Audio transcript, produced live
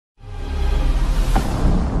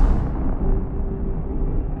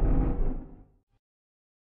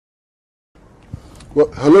Well,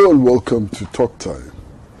 hello and welcome to Talk Time.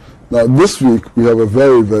 Now, this week we have a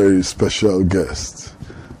very, very special guest,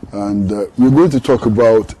 and we're going to talk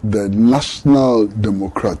about the National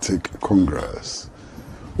Democratic Congress.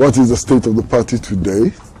 What is the state of the party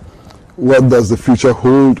today? What does the future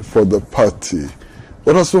hold for the party?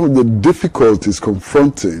 What are some of the difficulties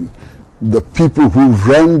confronting the people who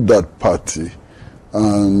run that party?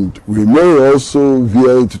 And we may also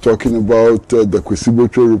veer into talking about the Kwesi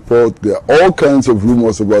Pratt report. There are all kinds of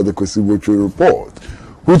rumors about the Kwesi Pratt report.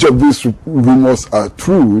 Which of these rumors are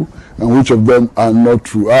true and which of them are not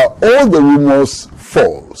true? Are all the rumors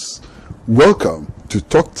false? Welcome to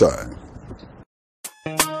Talk Time.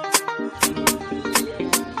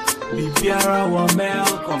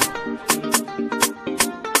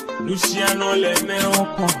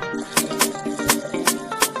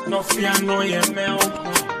 No fear, no ye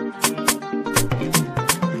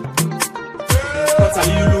what are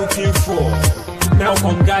you looking for?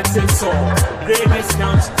 Malcolm got it all. Great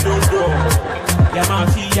discounts, no door.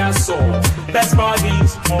 Yamafia so. Best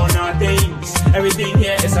bargains on our days. Everything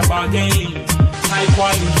here is a bargain. High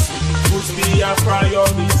quality, would be a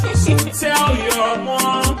priority. So tell your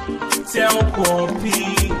mom, tell Poppy,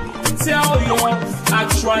 tell your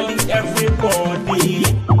actually everybody.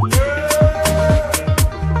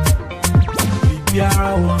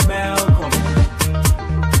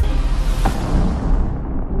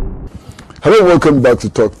 Hello, welcome back to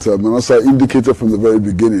Talk Time. And as I indicated from the very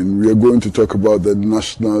beginning, we are going to talk about the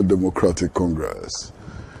National Democratic Congress.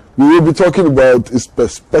 We will be talking about its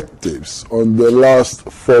perspectives on the last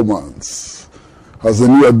 4 months. Has the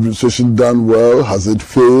new administration done well? Has it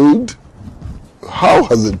failed? How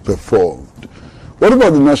has it performed? What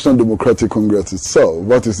about the National Democratic Congress itself?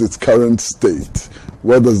 What is its current state?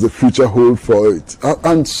 What does the future hold for it?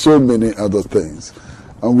 And so many other things.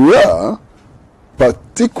 And we are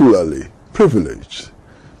particularly privileged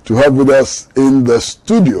to have with us in the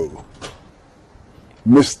studio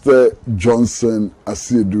Mr. Johnson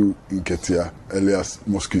Asiedu Nketia, alias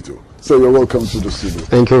Mosquito. So you're welcome to the studio.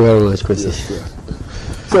 Thank you very much, Kwesi. Yes, yeah.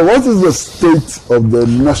 So what is the state of the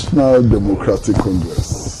National Democratic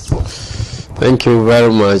Congress? Thank you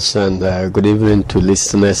very much, and good evening to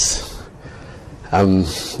listeners. I'm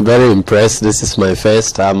very impressed. This is my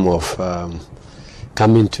first time of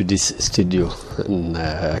coming to this studio, and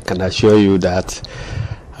I can assure you that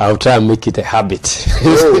I'll try and make it a habit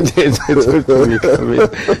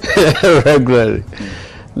regularly.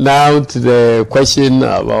 Now to the question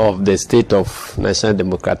of the state of National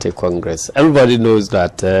Democratic Congress. Everybody knows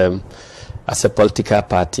that as a political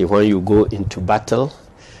party, when you go into battle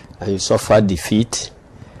and you suffer defeat,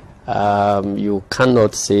 you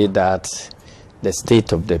cannot say that the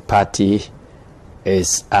state of the party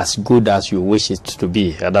is as good as you wish it to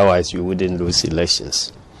be. Otherwise, you wouldn't lose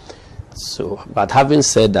elections. So, but having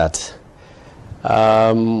said that,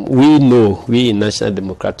 we in National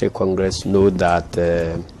Democratic Congress know that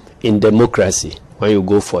in democracy, when you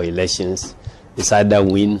go for elections, it's either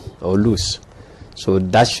win or lose. So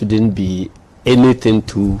that shouldn't be anything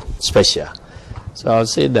too special. So I'll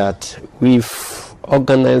say that we've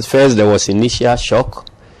organized, first there was initial shock,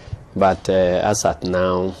 but as at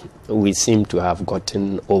now, we seem to have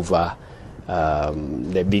gotten over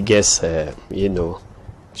the biggest,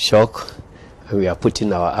 shock, and we are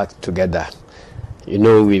putting our act together.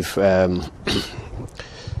 We've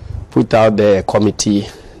put out the committee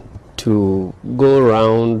to go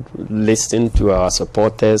around, listen to our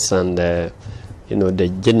supporters and, the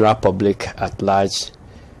general public at large,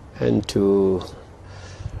 and to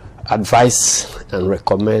advise and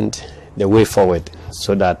recommend the way forward,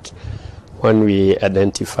 so that when we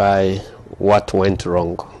identify what went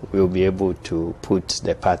wrong, we'll be able to put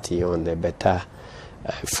the party on a better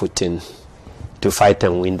footing to fight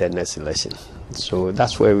and win the next election. So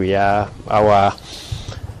that's where we are. Our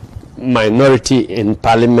minority in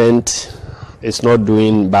parliament is not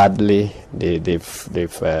doing badly. They've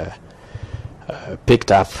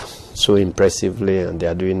picked up so impressively, and they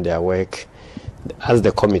are doing their work. As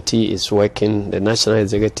the committee is working, the National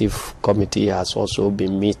Executive Committee has also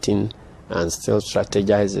been meeting and still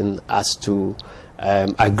strategizing as to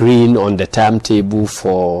agreeing on the timetable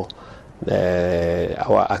for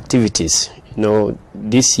our activities.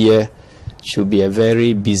 This year should be a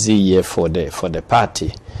very busy year for the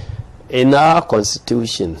party. In our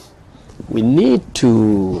constitution, we need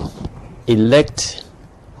to elect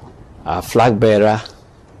our flag bearer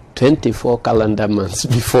 24 calendar months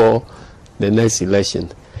before the next election.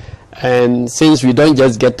 And since we don't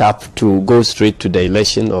just get up to go straight to the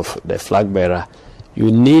election of the flag bearer, you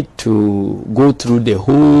need to go through the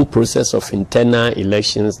whole process of internal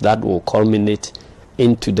elections that will culminate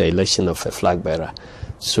into the election of a flag bearer.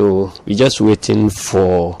 So we're just waiting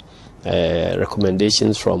for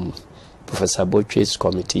recommendations from Professor Boche's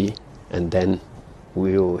committee, and then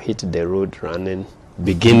we'll hit the road running,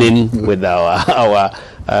 beginning with our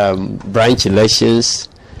branch elections,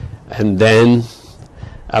 and then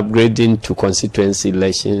upgrading to constituency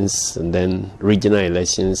elections, and then regional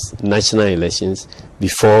elections, national elections,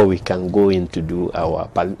 before we can go in to do our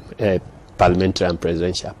parliamentary and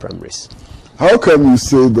presidential primaries. How can you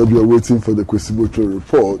say that we are waiting for the Kwesi Pratt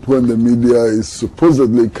report when the media is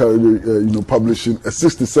supposedly publishing a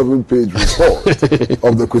 67-page report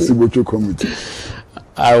of the Kwesi Pratt committee?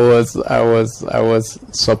 I was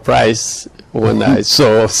surprised when I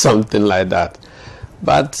saw something like that,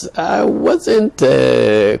 but I wasn't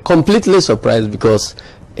completely surprised, because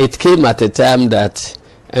it came at a time that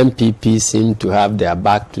MPP seemed to have their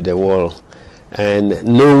back to the wall, and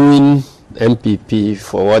knowing MPP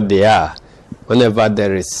for what they are, whenever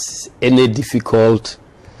there is any difficult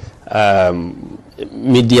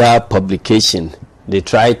media publication, they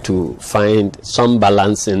try to find some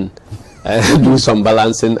balancing, do some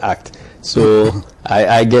balancing act. So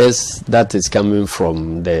I guess that is coming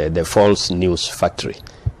from the false news factory.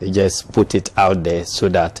 They just put it out there so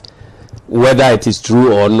that whether it is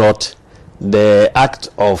true or not, the act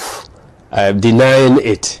of denying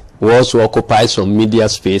it will also occupy some media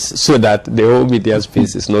space, so that the whole media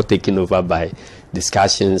space is not taken over by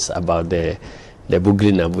discussions about the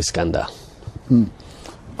Bugli Nabu scandal.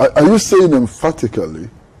 Are you saying emphatically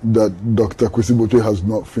that Dr. Kwesi Pratt has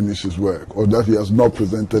not finished his work, or that he has not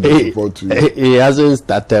presented the report to you? He hasn't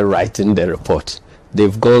started writing the report.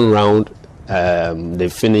 They've gone round, they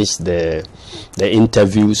finished the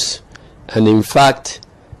interviews, and in fact,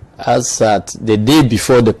 as at the day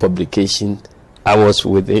before the publication, I was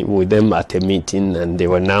with them at a meeting, and they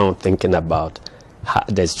were now thinking about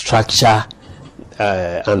the structure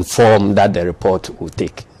and form that the report will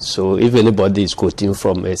take. So if anybody is quoting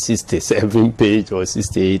from a 67-page or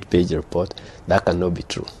 68-page report, that cannot be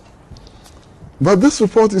true. But this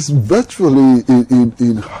report is virtually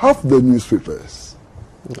in half the newspapers.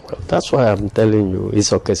 Well, that's why I'm telling you,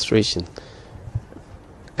 it's orchestration.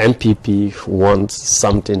 MPP wants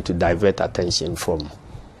something to divert attention from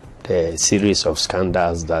the series of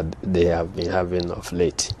scandals that they have been having of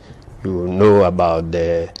late. You know about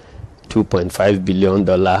the $2.5 billion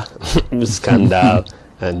scandal,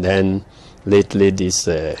 and then lately this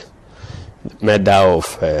murder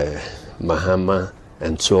of Mahama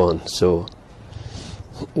and so on. So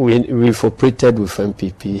we've operated with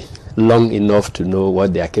MPP long enough to know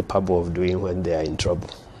what they are capable of doing when they are in trouble.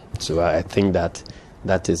 So I think that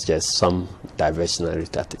is just some diversionary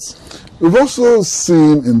tactics. We've also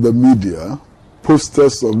seen in the media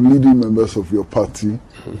posters of leading members of your party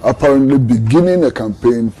apparently beginning a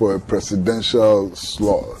campaign for a presidential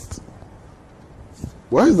slot.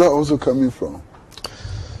 Where is that also coming from?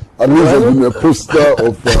 At least there's been a poster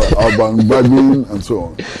of Alban Bagging and so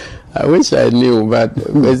on. I wish I knew, but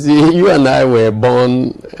see, you and I were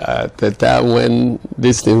born at the time when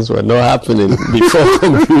these things were not happening. Before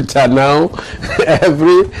computer, now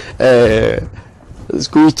every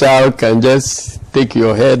school child can just take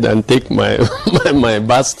your head and take my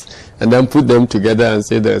bust and then put them together and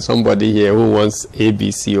say there's somebody here who wants A, B,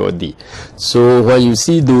 C, or D. So when you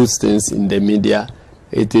see those things in the media,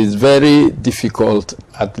 it is very difficult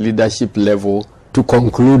at leadership level to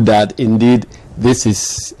conclude that indeed this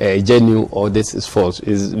is genuine or this is false.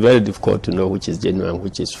 It's very difficult to know which is genuine and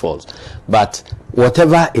which is false. But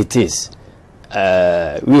whatever it is,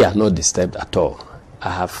 we are not disturbed at all. I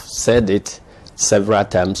have said it several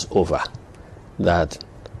times over, that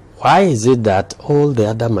why is it that all the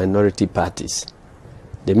other minority parties,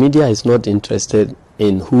 the media is not interested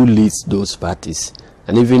in who leads those parties?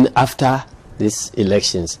 And even after these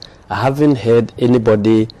elections, I haven't heard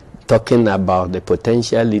anybody talking about the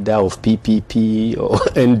potential leader of PPP or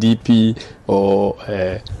NDP or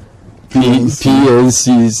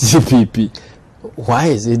PNC, CPP. Why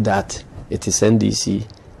is it that it is NDC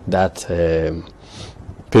that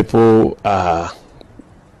people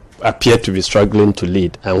appear to be struggling to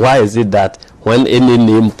lead? And why is it that when any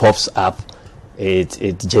name pops up,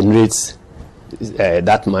 it generates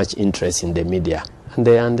that much interest in the media? And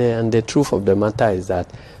the truth of the matter is that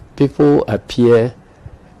people appear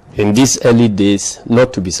in these early days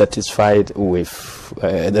not to be satisfied with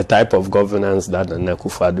the type of governance that Nana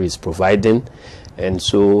Akufo-Addo is providing, and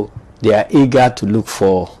so they are eager to look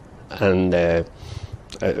for a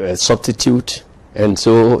substitute. And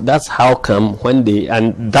so that's how come when the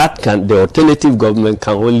alternative government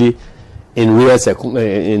can only in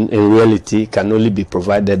reality can only be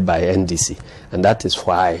provided by NDC, and that is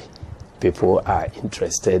why people are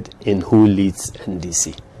interested in who leads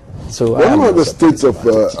NDC. So what about the state of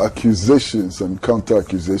accusations and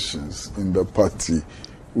counter-accusations in the party?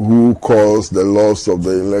 Who caused the loss of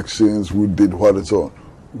the elections? Who did what and so on?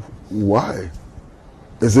 Why?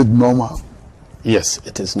 Is it normal? Yes,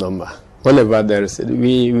 it is normal. Whenever there is,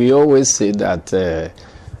 we always say that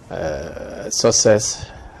success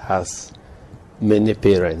has many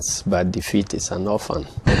parents, but defeat is an orphan.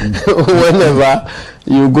 Whenever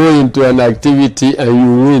you go into an activity and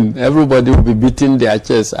you win, everybody will be beating their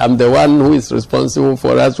chest. I'm the one who is responsible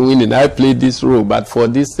for us winning. I played this role, but for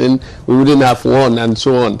this thing, we wouldn't have won, and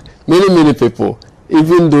so on. Many people,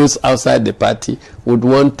 even those outside the party, would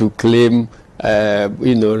want to claim,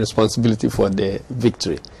 responsibility for the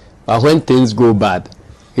victory. But when things go bad,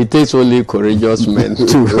 it takes only courageous men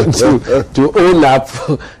to own up,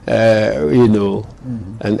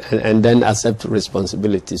 and then accept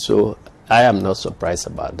responsibility. So I am not surprised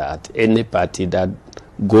about that. Any party that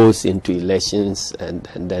goes into elections and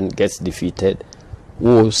then gets defeated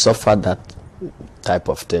will suffer that type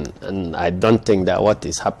of thing. And I don't think that what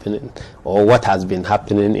is happening or what has been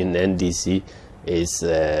happening in NDC is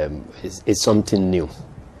something new.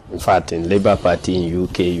 In fact, in Labour Party in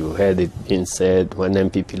UK, you heard it being said when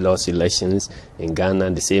MPP lost elections. In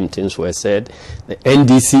Ghana, the same things were said. The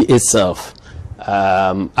NDC itself,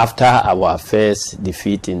 after our first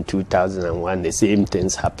defeat in 2001, the same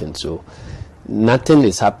things happened. So nothing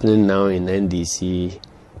is happening now in NDC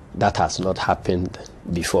that has not happened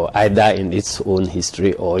before, either in its own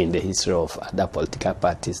history or in the history of other political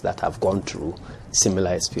parties that have gone through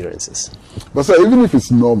similar experiences. But sir, even if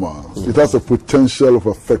it's normal, it has a potential of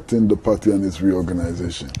affecting the party and its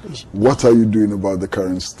reorganization. What are you doing about the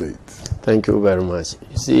current state? Thank you very much.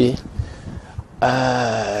 You see,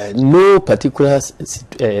 no particular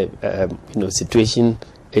situation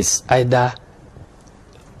is either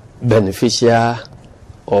beneficial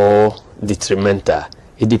or detrimental.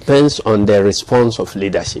 It depends on the response of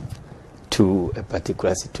leadership to a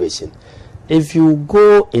particular situation. If you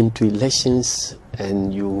go into elections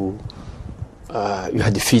and you are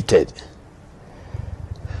defeated,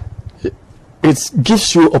 it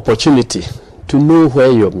gives you opportunity to know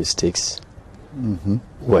where your mistakes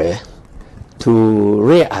were, to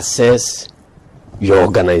reassess your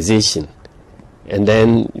organization, and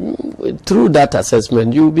then through that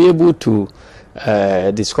assessment you'll be able to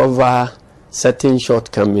discover certain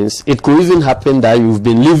shortcomings. It could even happen that you've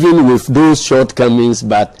been living with those shortcomings,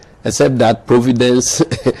 but except that Providence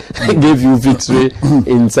gave you victory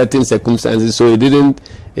in certain circumstances, so it didn't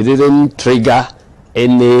trigger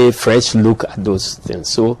any fresh look at those things.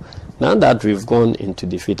 So now that we've gone into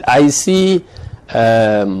defeat, I see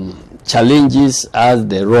challenges as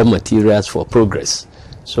the raw materials for progress.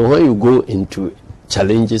 So when you go into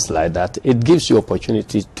challenges like that, it gives you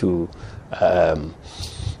opportunity to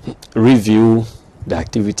review the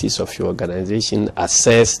activities of your organization,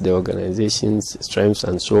 assess the organization's strengths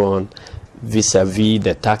and so on, vis-a-vis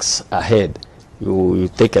the task ahead. You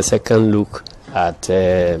take a second look at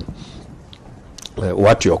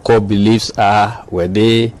what your core beliefs are, were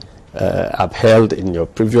they upheld in your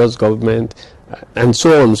previous government, and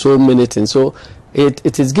so on, so many things. So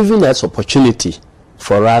it is giving us opportunity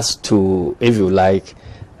for us to, if you like,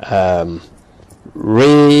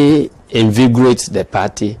 reinvigorate the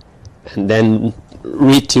party and then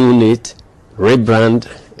retune it, rebrand,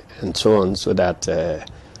 and so on, so that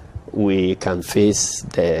we can face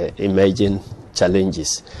the emerging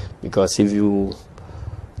challenges. Because the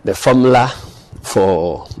formula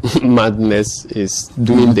for madness is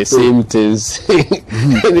doing the same things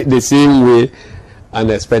the same way and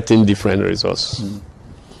expecting different results.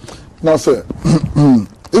 Now, sir,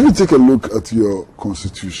 if you take a look at your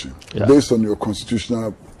constitution, based on your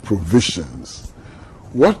constitutional provisions,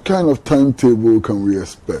 what kind of timetable can we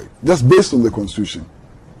expect? Just based on the constitution.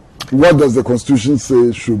 What does the constitution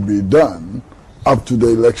say should be done up to the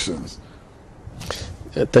elections?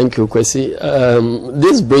 Thank you, Kwesi.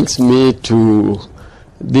 This brings me to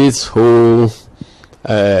this whole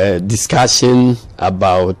discussion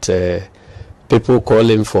about people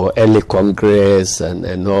calling for early Congress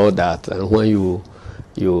and all that. And when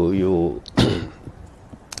you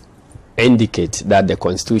indicate that the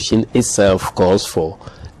Constitution itself calls for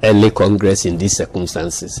early Congress in these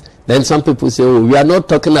circumstances, then some people say, oh, we are not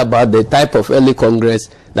talking about the type of early Congress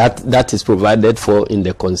that is provided for in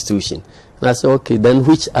the Constitution. And I say, okay, then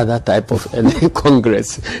which other type of early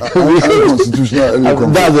Congress? Constitutional early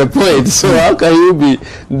Congress. That's the point. So how can you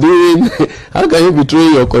be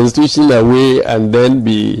throwing your Constitution away and then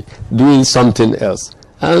be doing something else?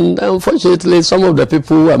 And unfortunately, some of the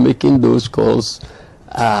people who are making those calls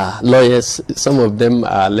are lawyers, some of them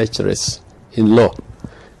are lecturers in law.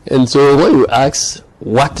 And so when you ask,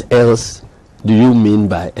 what else do you mean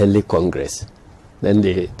by early Congress? Then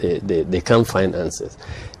they can't find answers.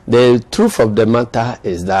 The truth of the matter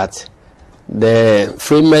is that the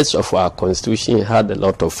framers of our Constitution had a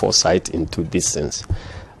lot of foresight into this sense.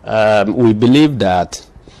 We believe that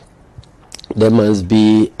there must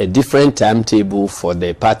be a different timetable for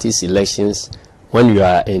the party's elections when you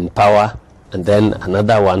are in power, and then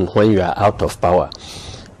another one when you are out of power.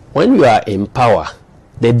 When you are in power,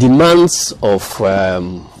 the demands of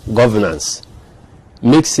governance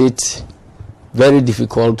makes it very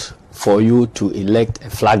difficult for you to elect a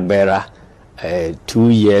flag bearer 2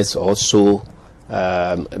 years or so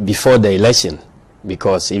before the election.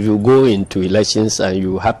 Because if you go into elections and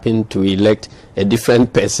you happen to elect a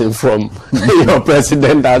different person from your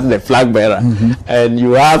president as the flag bearer, and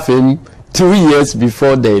you have him 2 years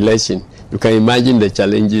before the election, you can imagine the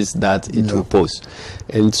challenges that it will pose.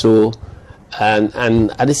 And so,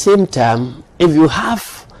 and at the same time, if you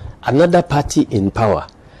have another party in power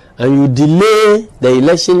and you delay the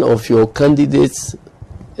election of your candidates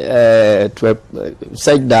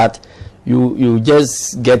such that you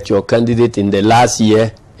just get your candidate in the last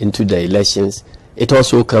year into the elections, it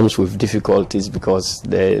also comes with difficulties, because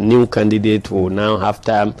the new candidate will now have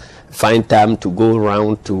find time to go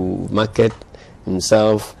around to market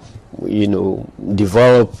himself,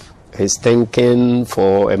 develop his thinking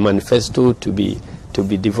for a manifesto to be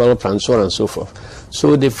developed, and so on and so forth.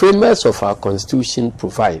 So the framers of our Constitution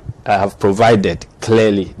have provided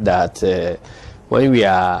clearly that when we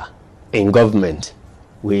are in government,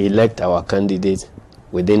 we elect our candidate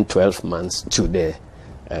within 12 months to the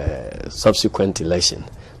subsequent election.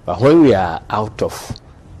 But when we are out of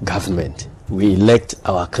government, we elect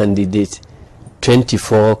our candidate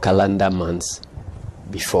 24 calendar months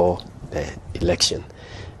before the election.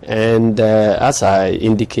 And as I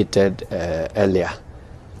indicated earlier,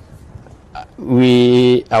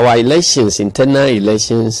 our elections, internal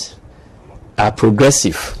elections, are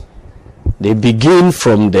progressive. They begin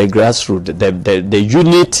from the grassroots. The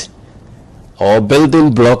unit or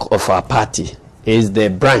building block of our party is the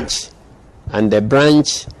branch, and the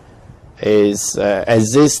branch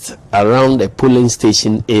exists around a polling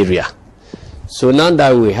station area. So now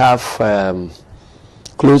that we have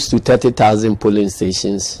close to 30,000 polling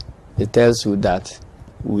stations, it tells you that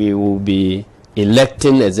we will be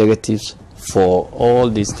electing executives for all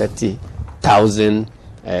these 30,000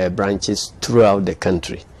 branches throughout the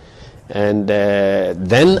country. And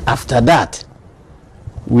then after that,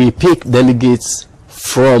 we pick delegates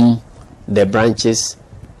from the branches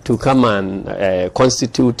to come and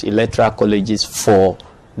constitute electoral colleges for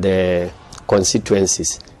the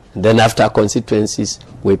constituencies. Then after constituencies,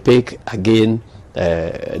 we pick again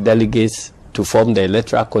delegates to form the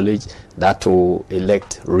electoral college that will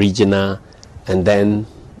elect regional and then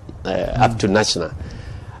up to national.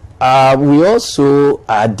 We also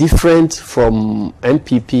are different from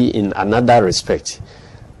MPP in another respect.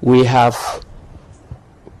 We have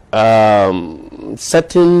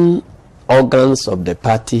certain organs of the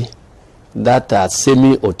party that are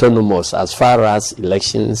semi-autonomous as far as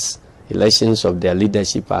elections of their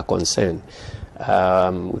leadership are concerned.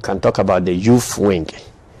 We can talk about the youth wing.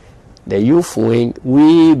 The youth wing,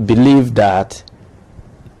 we believe that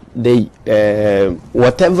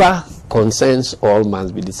whatever concerns all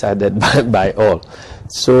must be decided by all.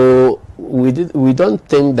 So we don't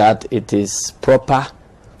think that it is proper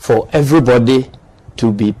for everybody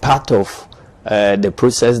to be part of the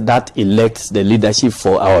process that elects the leadership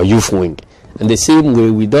for our youth wing. In the same way,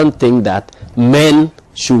 we don't think that men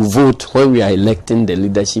should vote when we are electing the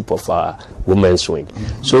leadership of our women's wing.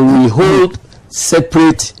 So we hold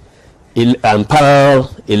separate and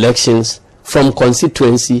parallel elections from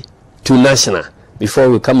constituency to national before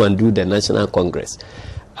we come and do the National Congress.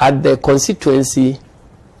 At the constituency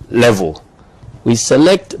level, we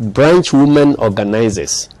select branch women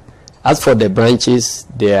organizers. As for the branches,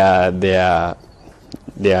 they are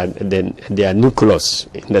nucleus,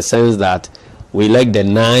 in the sense that we elect the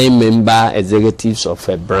 9-member executives of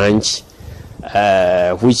a branch,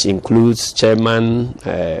 which includes chairman,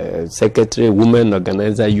 secretary, women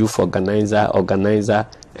organizer, youth organizer,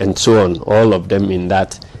 and so on, all of them in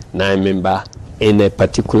that 9-member in a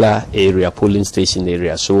particular area, polling station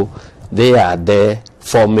area. So they are there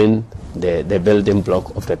forming the building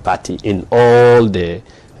block of the party in all the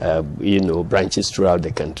branches throughout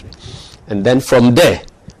the country. And then from there,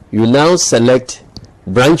 you now select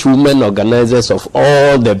branch women organizers of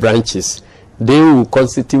all the branches. They will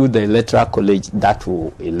constitute the electoral college that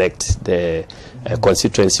will elect the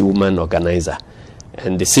constituency woman organizer.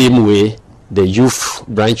 And the same way, the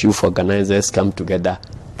branch youth organizers come together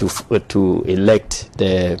to elect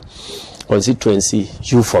the constituency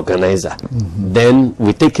youth organizer. Then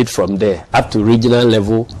we take it from there up to regional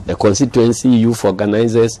level. The constituency youth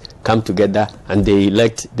organizers come together and they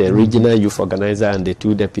elect the regional youth organizer and the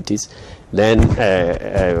 2 deputies. Then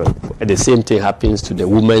the same thing happens to the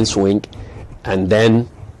women's wing, and then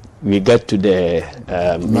we get to the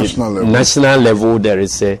national level. There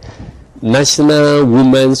is a National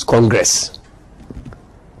Women's Congress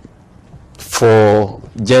for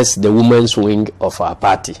just the women's wing of our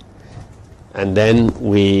party. And then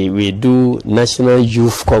we do National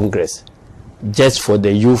Youth Congress just for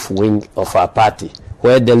the youth wing of our party,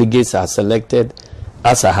 where delegates are selected,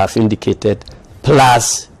 as I have indicated,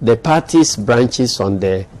 plus the party's branches on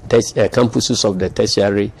the campuses of the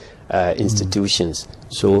tertiary institutions.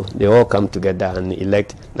 So they all come together and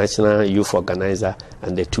elect National Youth Organizer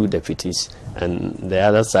and the 2 deputies. And the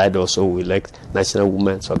other side also will elect National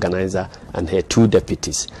Women's Organizer and her 2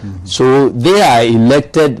 deputies. So they are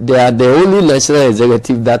elected. They are the only national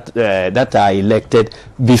executive that are elected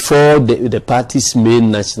before the party's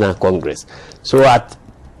main national congress. So at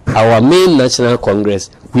our main national congress,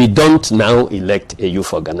 we don't now elect a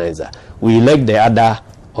youth organizer. We elect the other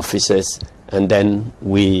officers, and then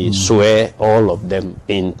we swear all of them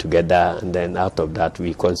in together, and then out of that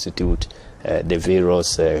we constitute the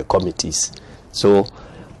various committees. So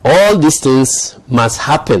all these things must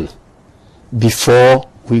happen before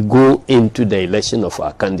we go into the election of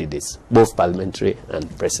our candidates, both parliamentary and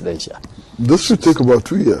presidential. This should take about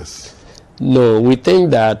 2 years. No, we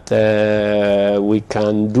think that we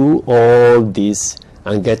can do all this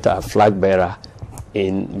and get our flag bearer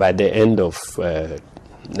in by the end of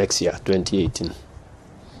next year, 2018.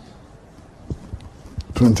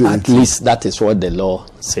 2018. At least that is what the law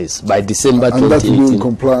says. By December and 2018. that will be in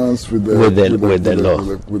compliance with the law.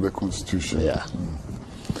 With the Constitution. Yeah.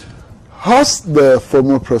 Has the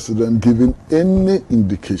former president given any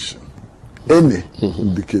indication,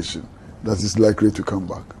 indication that is likely to come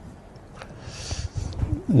back?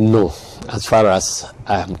 No, as far as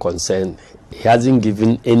I am concerned, he hasn't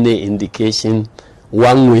given any indication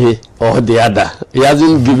one way or the other. He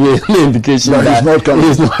hasn't given any indication that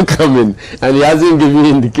he's not coming, and he hasn't given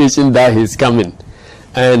indication that he's coming.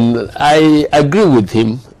 And I agree with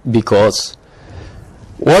him, because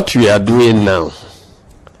what we are doing now,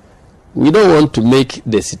 we don't want to make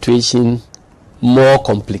the situation more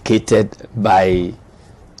complicated by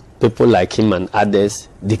people like him and others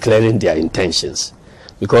declaring their intentions,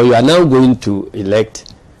 because you are now going to elect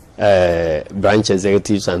branch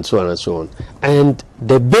executives and so on and so on. And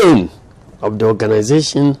the bane of the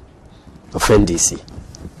organization of NDC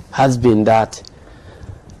has been that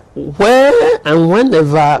where and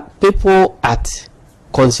whenever people at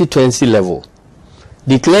constituency level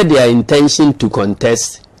declare their intention to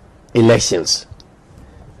contest elections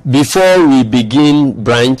before we begin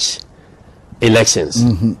branch elections,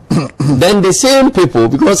 then the same people,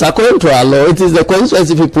 because according to our law, it is the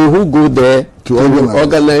constituency people who go there to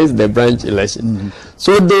organize the branch election.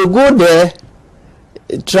 So they go there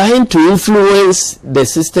trying to influence the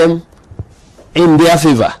system in their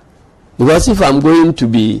favor. Because if I'm going to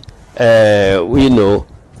be,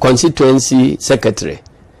 constituency secretary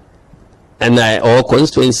or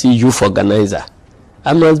constituency youth organizer,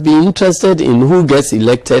 I must be interested in who gets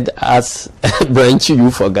elected as branch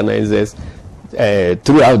youth organizers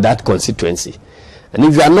throughout that constituency. And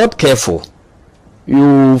if you are not careful,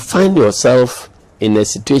 you find yourself in a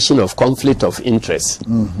situation of conflict of interest.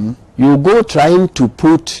 You go trying to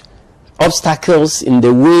put obstacles in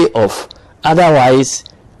the way of otherwise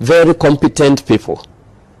very competent people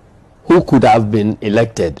who could have been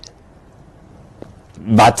elected,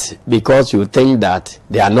 but because you think that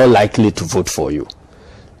they are not likely to vote for you.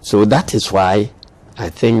 So that is why I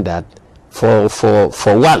think that for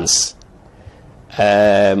once,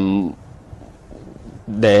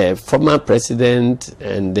 the former president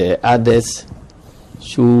and the others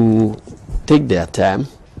should take their time.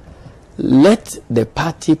 Let the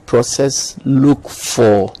party process look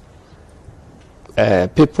for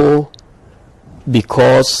people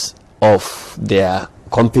because of their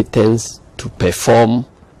competence to perform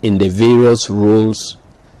in the various roles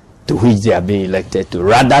to which they are being elected to,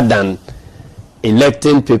 rather than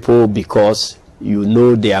electing people because you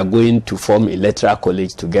know they are going to form electoral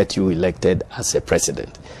college to get you elected as a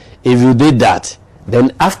president. If you did that,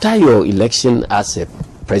 then after your election as a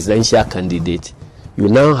presidential candidate, you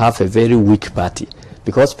now have a very weak party,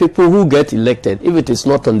 because people who get elected, if it is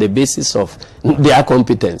not on the basis of their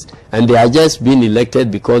competence and they are just being elected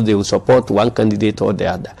because they will support one candidate or the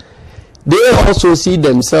other, they also see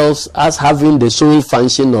themselves as having the sole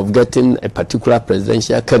function of getting a particular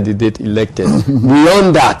presidential candidate elected.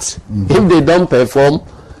 Beyond that, if they don't perform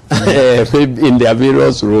in their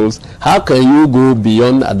various roles, how can you go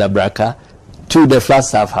beyond Adabraka to the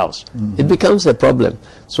Flagstaff House? It becomes a problem.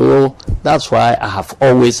 So that's why I have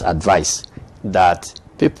always advised that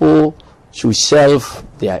people should shelve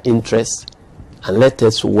their interests and let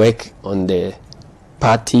us work on the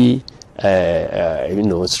party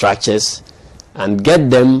structures and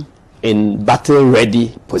get them in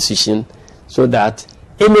battle-ready position so that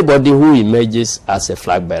anybody who emerges as a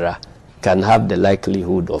flag bearer can have the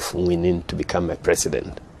likelihood of winning to become a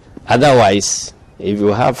president. Otherwise, if you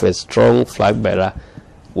have a strong flag bearer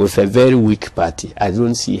with a very weak party, I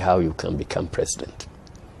don't see how you can become president.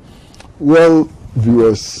 Well,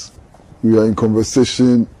 viewers, we are in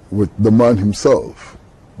conversation with the man himself,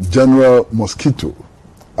 General Mosquito,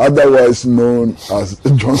 otherwise known as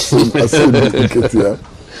Johnson Asiedu Nketia,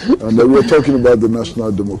 and we're talking about the National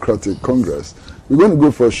Democratic Congress. We're going to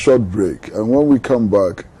go for a short break, and when we come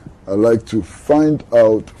back, I'd like to find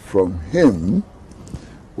out from him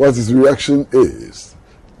what his reaction is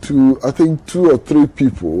to, I think, 2 or 3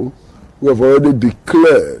 people who have already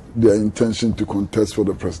declared their intention to contest for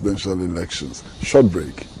the presidential elections. Short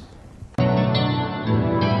break.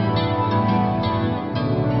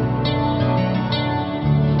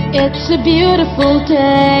 It's a beautiful day.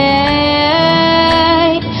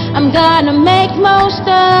 I'm gonna make most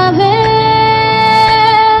of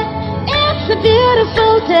it. It's a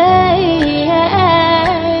beautiful day,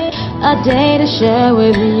 a day to share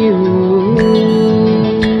with you.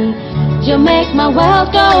 You'll make my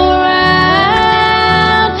world go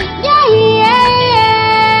round. Yeah,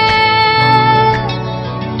 yeah.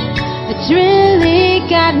 It's really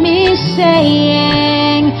got me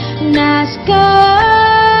saying, nice girl.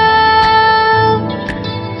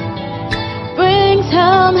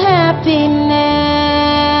 Home happiness,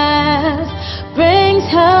 brings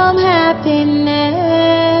home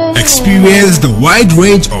happiness. Experience the wide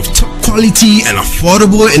range of top quality and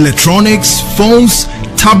affordable electronics, phones,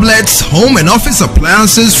 tablets, home and office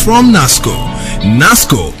appliances from NASCO.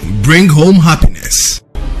 NASCO, bring home happiness.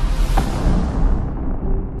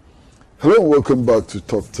 Hello and welcome back to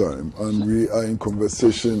Top Time, and we are in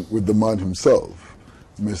conversation with the man himself,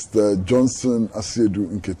 Mr. Johnson Asiedu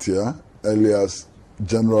Nketia, alias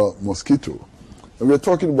General Mosquito. And we are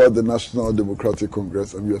talking about the National Democratic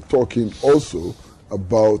Congress, and we are talking also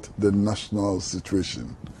about the national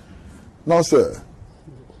situation. Now, sir,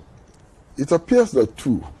 it appears that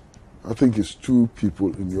 2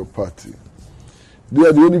 people in your party, they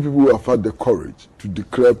are the only people who have had the courage to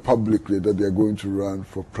declare publicly that they are going to run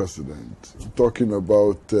for president. I'm talking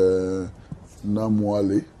about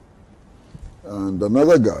Namwale and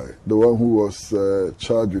another guy, the one who was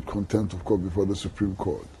charged with contempt of court before the Supreme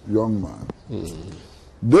Court, young man.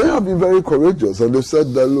 They have been very courageous, and they've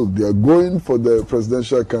said that, look, they are going for the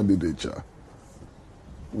presidential candidature.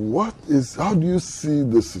 How do you see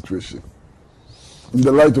the situation in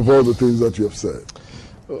the light of all the things that you have said?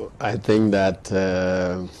 I think that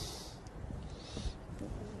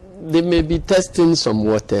they may be testing some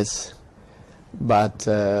waters, but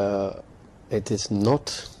it is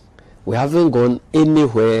not. We haven't gone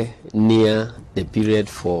anywhere near the period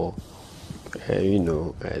for,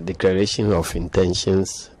 declaration of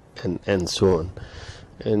intentions and so on.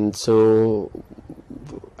 And so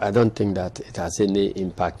I don't think that it has any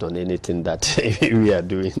impact on anything that we are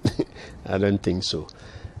doing. I don't think so.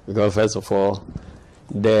 Because first of all,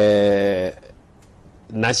 the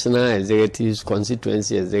national executives,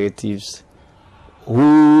 constituency executives,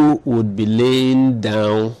 who would be laying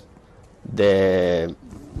down the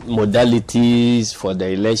modalities for the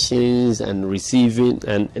elections and receiving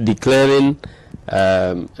and declaring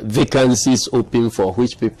vacancies open for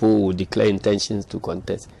which people will declare intentions to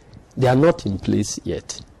contest, they are not in place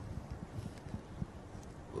yet.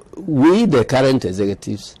 We, the current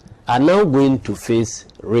executives, are now going to face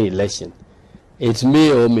re-election. It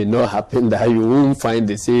may or may not happen that you won't find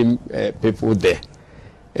the same people there.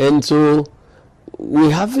 And so we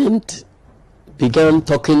haven't begun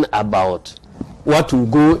talking about what will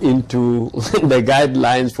go into the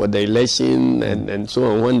guidelines for the election and so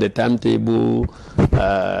on, when the timetable,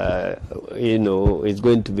 is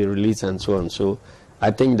going to be released and so on. So I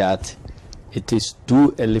think that it is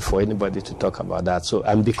too early for anybody to talk about that. So,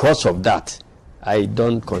 and because of that, I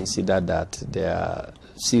don't consider that they are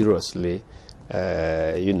seriously,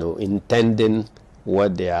 intending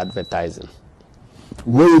what they are advertising.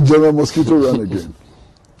 Will General Mosquito run again?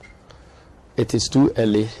 It is too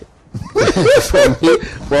early.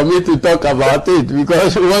 for me to talk about it,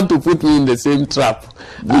 because you want to put me in the same trap.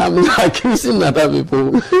 I'm accusing other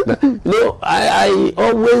people. No, I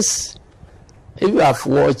always, if you have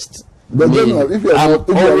watched. But General, if you are not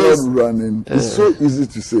running, it's so easy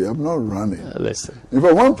to say, I'm not running. Listen. In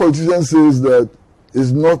fact, one politician says that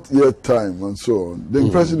it's not yet time and so on, the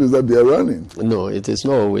impression is that they are running. No, it is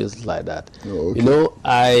not always like that. Oh, okay. You know,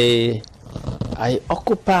 I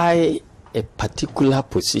occupy a particular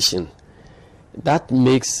position that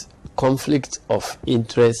makes conflict of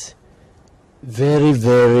interest very,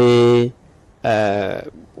 very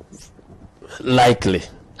likely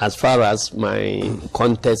as far as my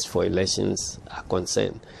contest for elections are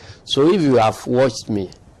concerned. So if you have watched me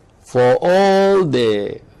for all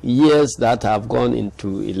the years that have gone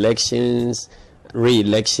into elections,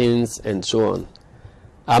 re-elections, and so on,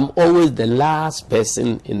 I'm always the last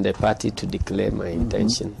person in the party to declare my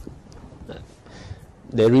intention.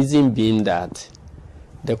 The reason being that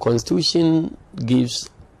the Constitution gives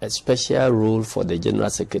a special role for the General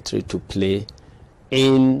Secretary to play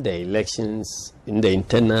in the elections, in the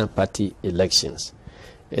internal party elections.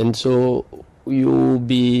 And so you'll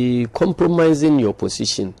be compromising your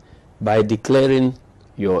position by declaring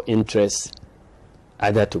your interest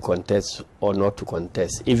either to contest or not to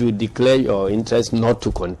contest. If you declare your interest not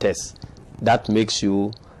to contest, that makes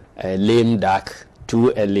you a lame duck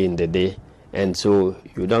too early in the day, and so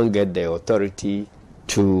you don't get the authority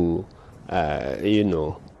to,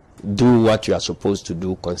 do what you are supposed to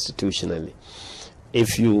do constitutionally.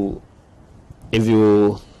 If you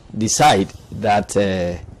decide that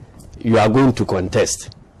you are going to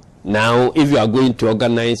contest, now if you are going to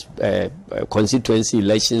organize constituency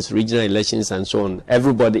elections, regional elections, and so on,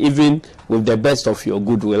 everybody, even with the best of your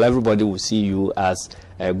goodwill, everybody will see you as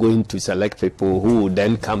going to select people who will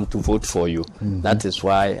then come to vote for you. That is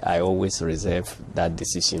why I always reserve that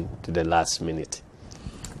decision to the last minute.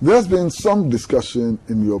 There's been some discussion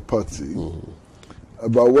in your party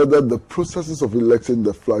about whether the processes of electing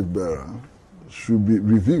the flag bearer should be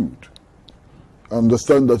reviewed. I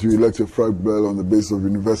understand that you elect a flag bearer on the basis of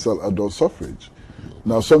universal adult suffrage.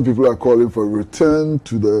 Now, some people are calling for a return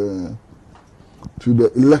to the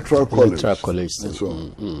electoral college. Electoral college. And so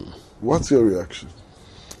on. What's your reaction?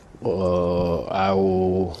 I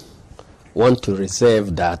will want to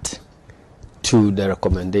reserve that to the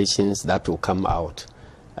recommendations that will come out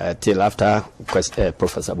till after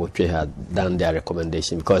Professor Botwe had done their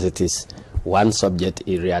recommendation, because it is one subject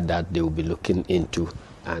area that they will be looking into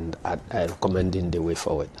and recommending the way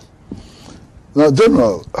forward. Now,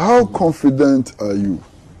 General, how confident are you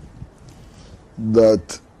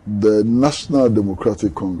that the National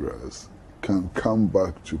Democratic Congress can come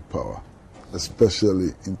back to power,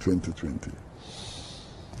 especially in 2020?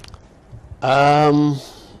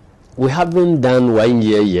 We haven't done 1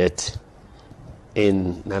 year yet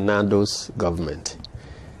in Nana Addo's government,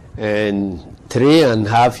 and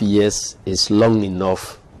 3.5 years is long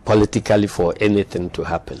enough politically for anything to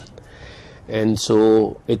happen. And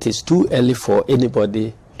so it is too early for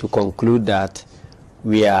anybody to conclude that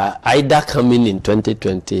we are either coming in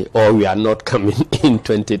 2020 or we are not coming in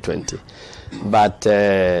 2020. But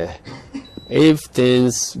if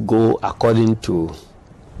things go according to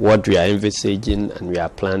what we are envisaging and we are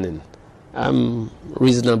planning, I'm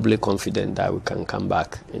reasonably confident that we can come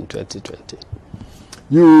back in 2020.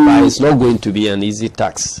 But it's not going to be an easy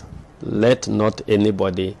task. Let not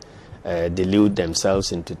anybody delude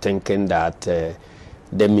themselves into thinking that the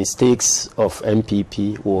mistakes of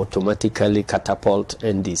MPP will automatically catapult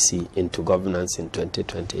NDC into governance in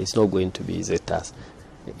 2020. It's not going to be easy task.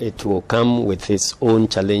 It will come with its own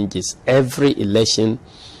challenges. Every election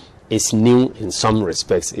is new in some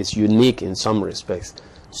respects. It's unique in some respects.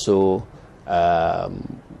 So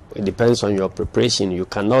it depends on your preparation. You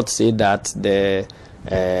cannot say that the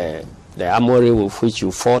armory with which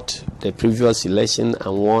you fought the previous election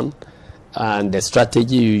and won, and the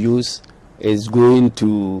strategy you use is going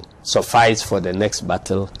to suffice for the next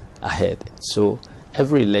battle ahead. So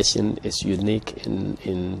every election is unique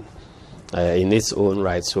in its own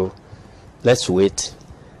right. So let's wait,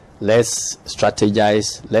 let's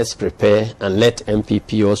strategize, let's prepare, and let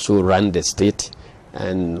MPP also run the state.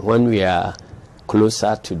 And when we are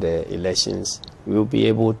closer to the elections, we'll be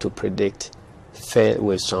able to predict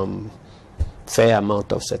with some fair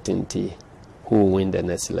amount of certainty who will win the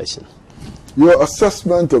next election. Your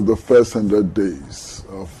assessment of the first 100 days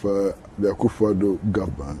of the Akufo-Addo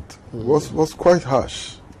government was quite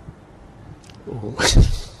harsh.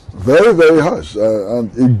 Very, very harsh.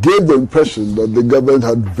 And it gave the impression that the government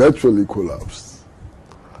had virtually collapsed.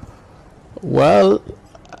 Well,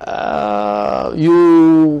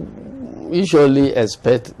 you usually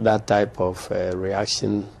expect that type of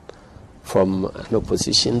reaction from an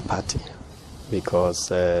opposition party,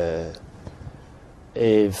 because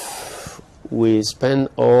if we spend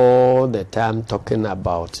all the time talking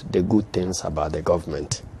about the good things about the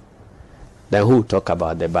government, then who talk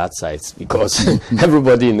about the bad sides? Because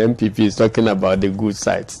everybody in MPP is talking about the good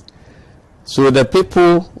sides. So the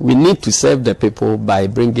people, we need to serve the people by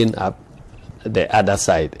bringing up the other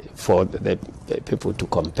side for the people to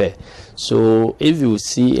compare. So if you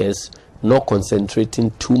see us not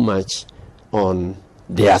concentrating too much on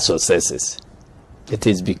their successes, it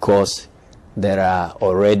is because there are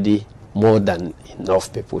already more than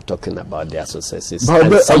enough people talking about their successes.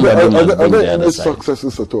 But are there any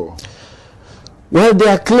successes at all? Well, they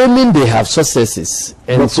are claiming they have successes.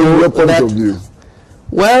 And but from your point of view?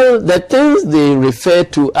 Well, the things they refer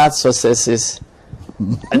to as successes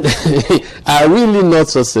are really not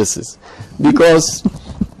successes. Because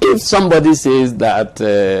if somebody says that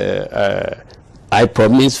I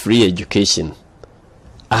promise free education,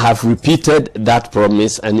 I have repeated that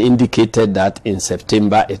promise and indicated that in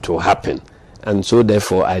September it will happen. And so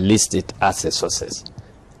therefore I list it as a success.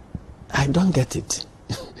 I don't get it.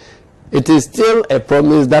 It is still a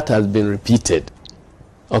promise that has been repeated.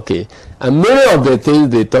 Okay. And many of the things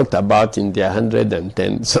they talked about in their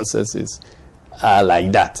 110 successes are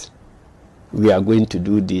like that. We are going to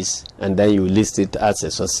do this, and then you list it as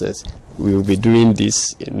a success. We will be doing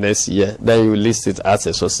this next year, then you list it as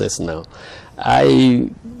a success now. I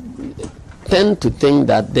tend to think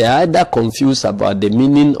that they are either confused about the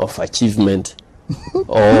meaning of achievement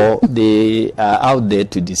or they are out there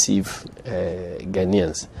to deceive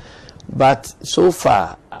Ghanaians. But so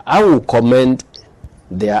far, I will commend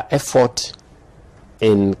their effort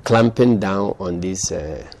in clamping down on this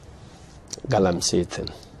Galamsey thing.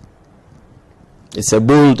 It's a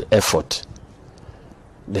bold effort.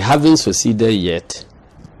 They haven't succeeded yet,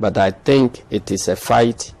 but I think it is a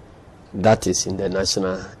fight that is in the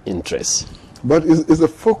national interest. But is the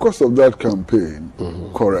focus of that campaign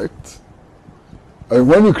correct? And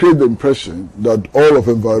when you create the impression that all of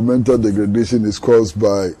environmental degradation is caused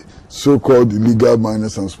by so-called illegal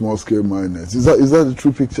miners and small-scale miners, is that the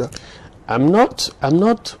true picture? I'm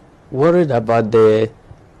not worried about the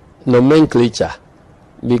nomenclature,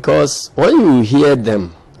 because when you hear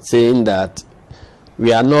them saying that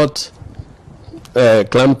we are not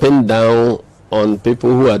clamping down on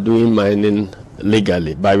people who are doing mining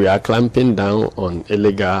legally, but we are clamping down on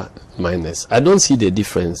illegal miners, I don't see the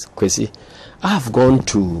difference, Kwesi. I have gone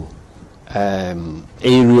to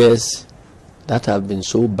areas that have been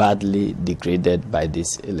so badly degraded by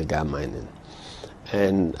this illegal mining.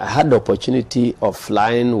 And I had the opportunity of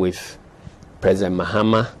flying with President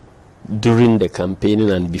Mahama during the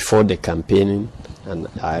campaigning and before the campaigning, and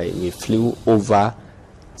we flew over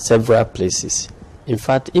several places. In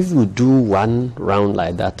fact, if you do one round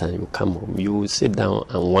like that and you come home, you will sit down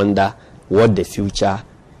and wonder what the future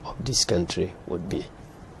of this country would be.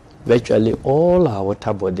 Virtually all our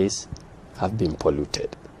water bodies have been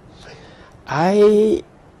polluted.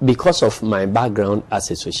 Because of my background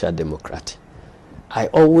as a social democrat, I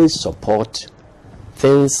always support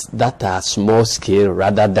things that are small scale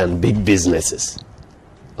rather than big businesses.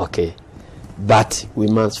 Okay? But we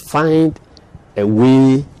must find a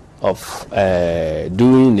way of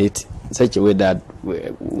doing it in such a way that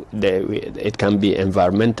it can be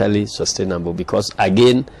environmentally sustainable. Because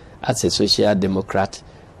again, as a social democrat,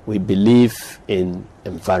 we believe in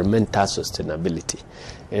environmental sustainability.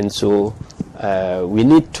 And so we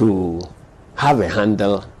need to have a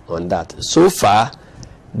handle on that. So far,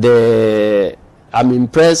 I'm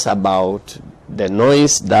impressed about the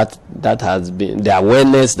noise that has been, the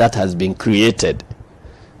awareness that has been created.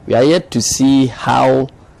 We are yet to see how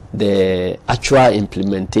the actual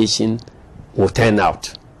implementation will turn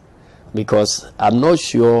out, because I'm not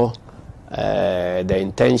sure the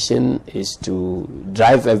intention is to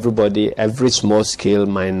drive every small-scale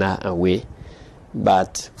miner away,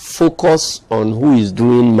 but focus on who is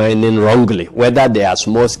doing mining wrongly, whether they are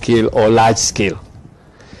small-scale or large-scale.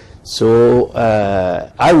 So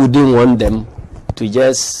I wouldn't want them to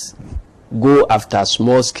just go after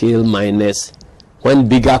small-scale miners when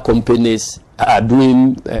bigger companies are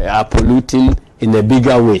polluting in a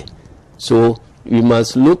bigger way. So we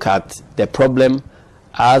must look at the problem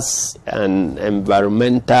as an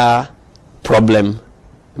environmental problem,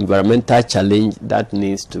 environmental challenge that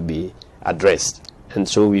needs to be addressed. And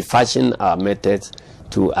so we fashion our methods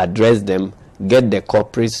to address them, get the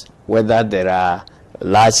culprits, whether there are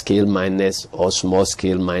large-scale miners or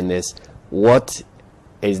small-scale miners, what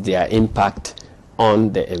is their impact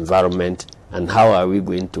on the environment, and how are we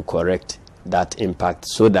going to correct that impact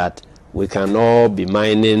so that we can all be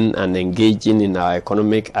mining and engaging in our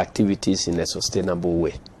economic activities in a sustainable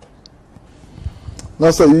way.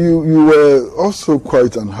 Now, sir, you were also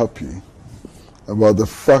quite unhappy about the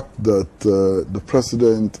fact that the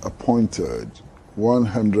president appointed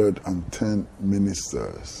 110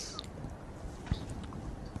 ministers.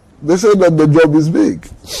 They say that the job is big.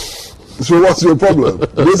 So what's your problem?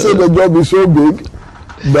 They say the job is so big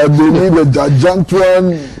that they need a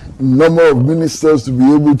gargantuan number of ministers to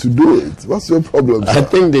be able to do it. What's your problem, sir? I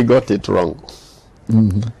think they got it wrong.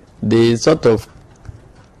 Mm-hmm. They sort of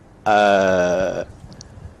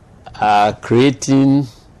are creating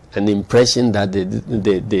an impression that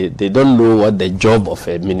they don't know what the job of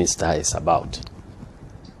a minister is about.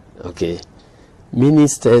 Okay,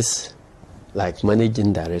 ministers, like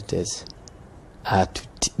managing directors,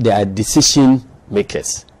 they are decision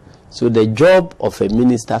makers. So the job of a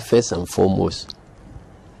minister, first and foremost,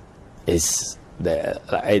 is the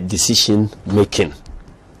decision making.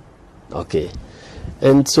 Okay,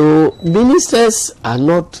 and so ministers are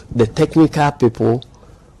not the technical people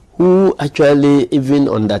who actually even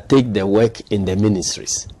undertake the work in the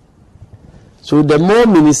ministries. So the more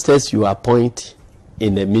ministers you appoint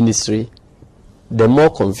in the ministry, the more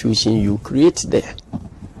confusion you create there,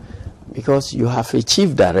 because you have a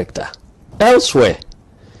chief director. Elsewhere,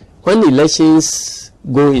 when elections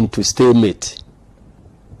go into stalemate,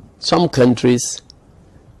 some countries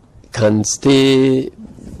can stay,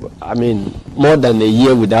 more than a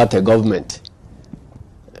year without a government.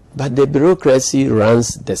 But the bureaucracy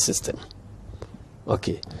runs the system.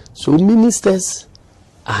 Okay, so ministers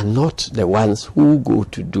are not the ones who go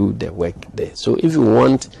to do the work there. So if you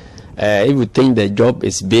want, if you think the job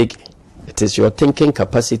is big, it is your thinking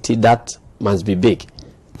capacity that must be big.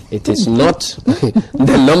 It is not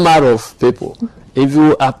the number of people. If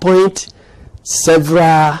you appoint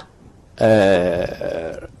several,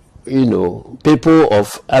 people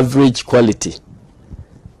of average quality,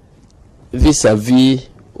 vis-a-vis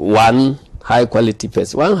one high quality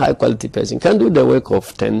person can do the work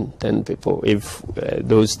of 10 people if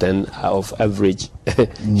those 10 are of average,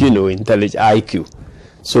 intelligence, IQ.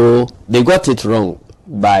 So they got it wrong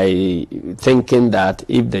by thinking that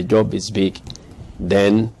if the job is big,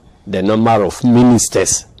 then the number of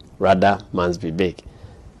ministers rather must be big.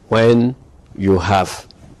 When you have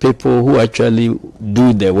people who actually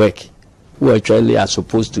do the work, who actually are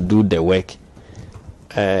supposed to do the work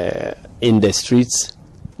in the streets,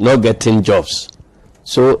 not getting jobs.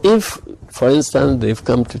 So if, for instance, they've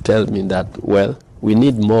come to tell me that, well, we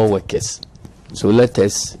need more workers, so let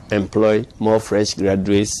us employ more fresh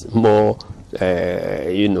graduates, more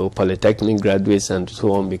polytechnic graduates and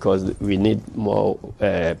so on, because we need more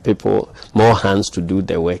people, more hands to do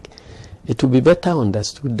the work. It will be better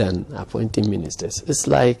understood than appointing ministers. It's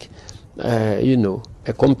like,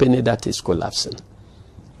 a company that is collapsing.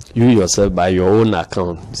 You yourself, by your own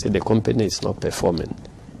account, say the company is not performing.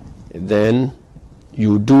 Then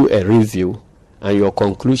you do a review, and your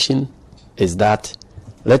conclusion is that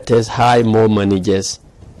let us hire more managers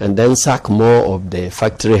and then sack more of the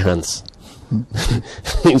factory hands.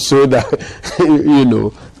 So that,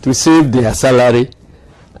 to save their salary,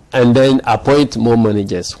 and then appoint more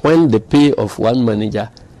managers, when the pay of one manager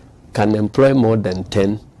can employ more than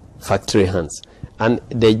 10 factory hands, and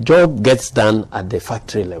the job gets done at the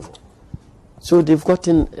factory level. So they've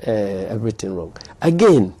gotten everything wrong.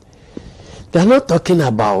 Again, they're not talking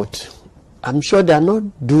about, I'm sure they're not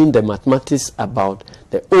doing the mathematics about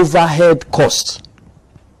the overhead cost.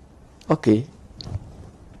 Okay.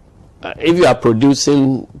 If you are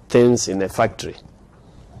producing things in a factory,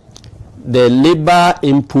 the labor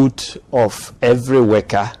input of every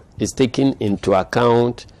worker is taken into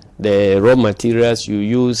account, the raw materials you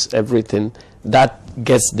use, everything that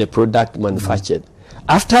gets the product manufactured.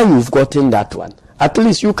 After you've gotten that one, at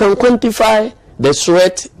least you can quantify the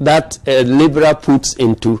sweat that a laborer puts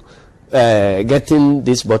into getting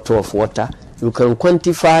this bottle of water. You can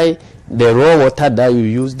quantify the raw water that you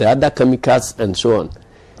use, the other chemicals and so on.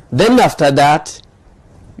 Then after that,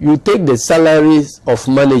 you take the salaries of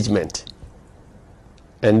management,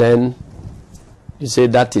 and then you say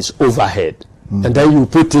that is overhead, and then you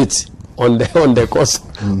put it on the cost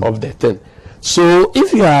of the thing. So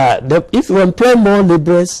if you employ more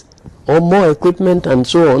laborers or more equipment and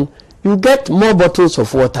so on, you get more bottles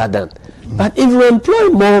of water done. But if you employ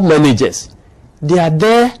more managers, they are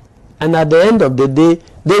there, and at the end of the day,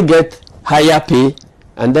 they get higher pay,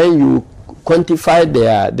 and then you quantify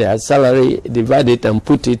their salary, divide it, and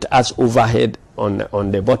put it as overhead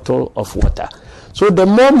on the bottle of water. So the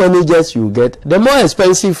more managers you get, the more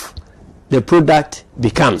expensive the product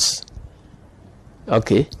becomes.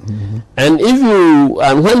 Okay, and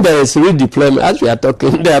when there is redeployment, as we are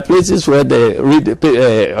talking, there are places where the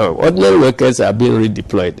ordinary workers are being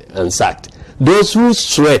redeployed and sacked. Those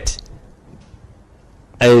whose threat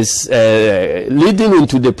is leading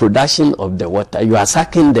into the production of the water, you are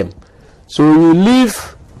sacking them. So you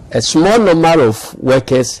leave a small number of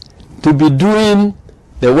workers to be doing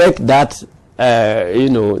the work that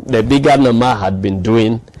the bigger number had been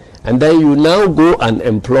doing, and then you now go and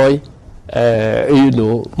employ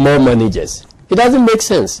more managers. It doesn't make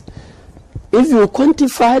sense. If you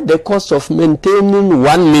quantify the cost of maintaining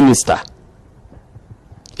one minister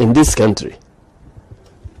in this country,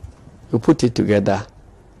 you put it together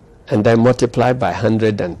and then multiply by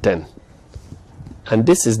 110. And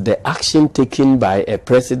this is the action taken by a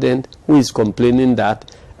president who is complaining that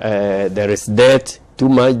there is debt, too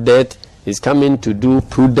much debt, is coming to do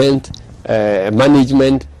prudent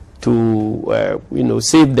management to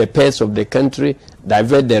save the purse of the country,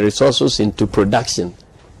 divert the resources into production.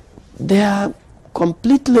 They are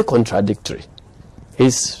completely contradictory.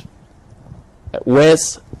 His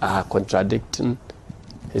words are contradicting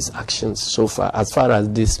his actions so far, as far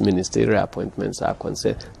as these ministerial appointments are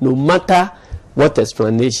concerned. No matter what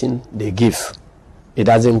explanation they give, it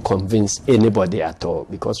doesn't convince anybody at all,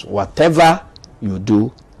 because whatever you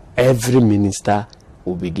do, every minister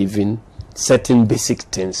will be given certain basic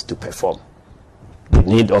things to perform. They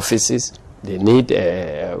need offices, they need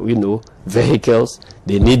vehicles,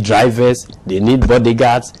 they need drivers, they need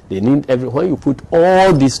bodyguards, they need everyone. When you put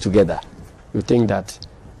all this together, you think that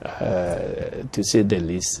to say the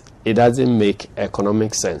least, it doesn't make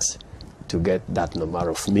economic sense to get that number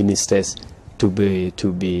of ministers to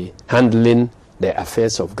be handling the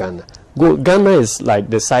affairs of Ghana. Ghana is like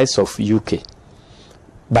the size of UK,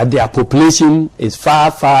 but their population is far,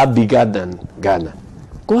 far bigger than Ghana.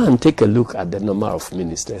 Go and take a look at the number of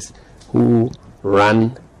ministers who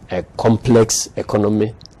run a complex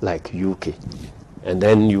economy like UK. And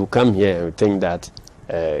then you come here and think that,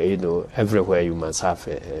 everywhere you must have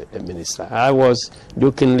a minister. I was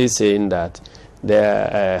jokingly saying that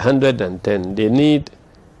there are 110. They need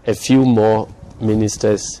a few more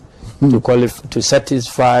ministers to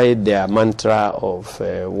satisfy their mantra of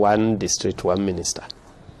one district, one minister.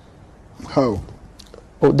 How?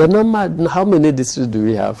 Oh, the number, how many districts do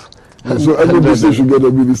we have? So every district should get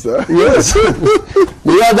a minister? Yes.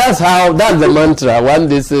 Yeah, that's the mantra. One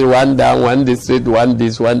district, one down, one district, one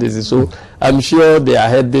this, one this. So I'm sure they are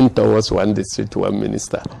heading towards one district, one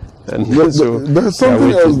minister. And so there's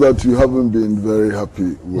something else that you haven't been very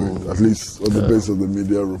happy with, at least on the basis of the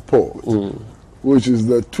media report, which is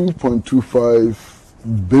the 2.25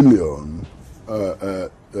 billion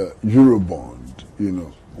Eurobond,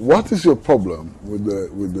 What is your problem with the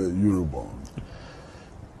Eurobond?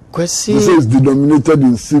 Kwesi, this is denominated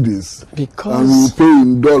in cedis and we pay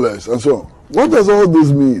in dollars and so on. What does all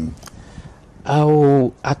this mean? I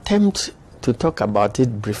will attempt to talk about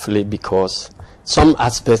it briefly because some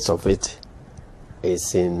aspects of it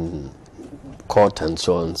is in court and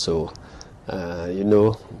so on. So,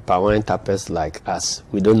 power interpreters like us,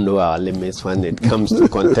 we don't know our limits when it comes to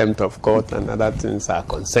contempt of court and other things are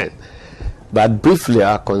concerned. But briefly,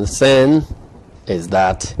 our concern is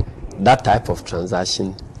that that type of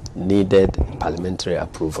transaction needed parliamentary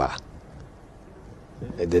approval.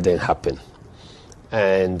 It didn't happen.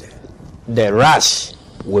 And the rush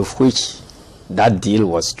with which that deal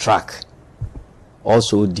was struck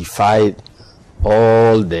also defied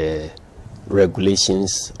all the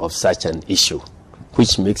regulations of such an issue,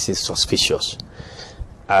 which makes it suspicious.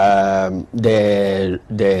 The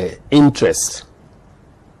interest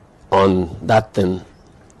on that thing,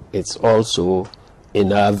 it's also,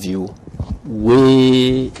 in our view,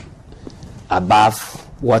 way above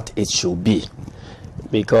what it should be,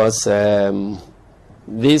 because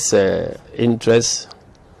this interest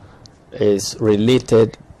is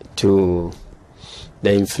related to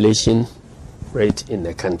the inflation rate in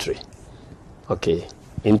the country. Okay,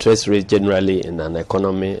 interest rates generally in an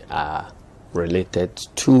economy are related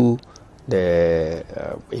to the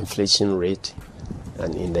inflation rate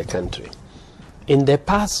and in the country. In the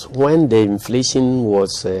past, when the inflation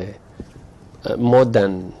was more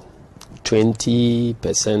than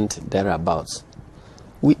 20% thereabouts,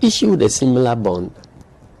 we issued a similar bond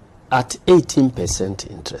at 18%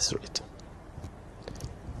 interest rate.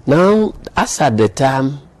 Now, as at the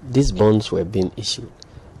time these bonds were being issued,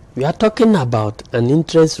 we are talking about an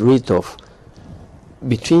interest rate of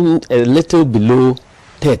between a little below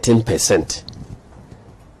 13%.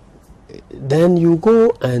 Then you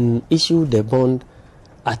go and issue the bond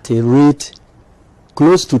at a rate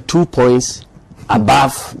close to 2 points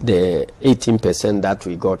above the 18% that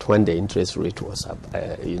we got when the interest rate was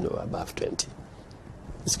above 20.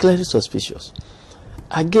 It's clearly suspicious.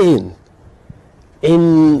 Again,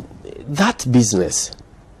 in that business,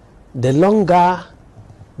 the longer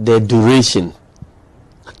the duration,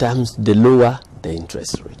 at times the lower the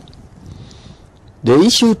interest rate. They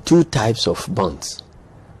issue two types of bonds.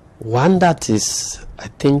 One that is, I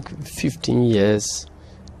think, 15 years,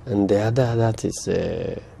 and the other that is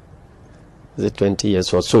the 20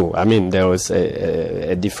 years or so. I mean, there was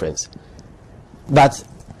a difference. But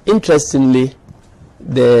interestingly,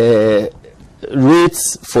 the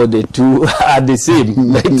rates for the two are the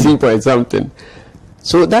same, 19 point something.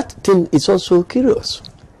 So that thing is also curious.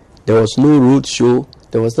 There was no road show,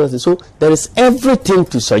 there was nothing. So there is everything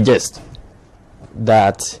to suggest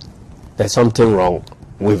that there's something wrong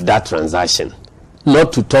with that transaction.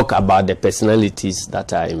 Not to talk about the personalities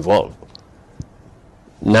that are involved.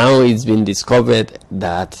 Now it's been discovered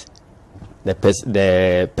that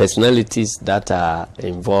the personalities that are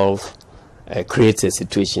involved creates a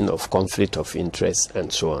situation of conflict of interest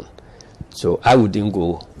and so on. So I wouldn't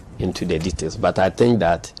go into the details, but I think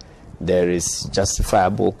that there is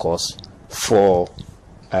justifiable cause for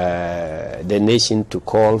the nation to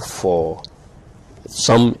call for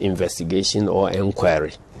some investigation or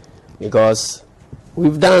inquiry, because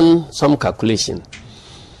we've done some calculation.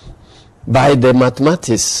 By the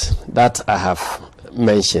mathematics that I have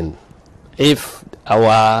mentioned, if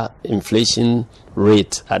our inflation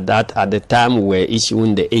rate at the time we're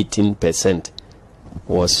issuing the 18%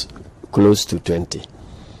 was close to 20,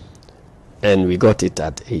 and we got it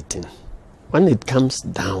at 18, when it comes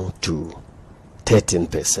down to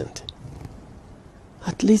 13%,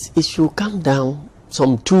 at least it should come down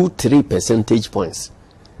some 2-3 percentage points.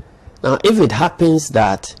 Now, if it happens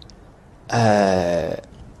that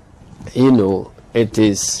it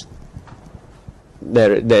is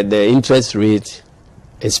the interest rate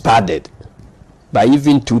is padded by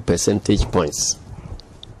even 2 percentage points,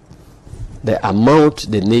 the amount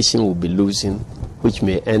the nation will be losing, which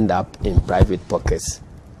may end up in private pockets,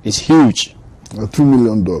 is huge. $2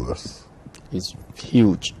 million. It's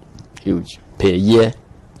huge, huge. Per year,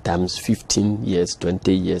 times 15 years,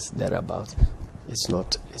 20 years, thereabouts. It's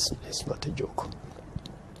not a joke.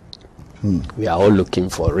 We are all looking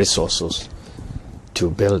for resources to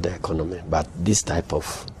build the economy, but this type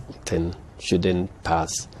of thing shouldn't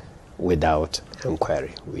pass without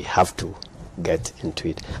inquiry. We have to get into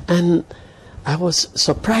it. And I was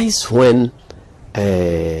surprised when,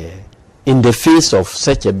 in the face of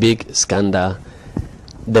such a big scandal,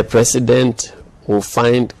 the president will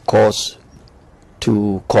find cause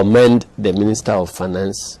to commend the Minister of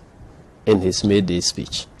Finance in his May Day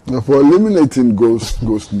speech. Now, for eliminating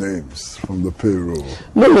ghost names from the payroll.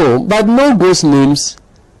 No, but no ghost names,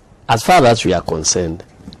 as far as we are concerned.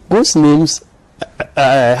 Ghost names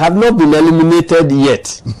have not been eliminated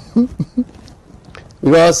yet.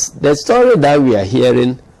 Because the story that we are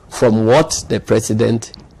hearing from the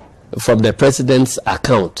president's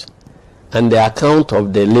account and the account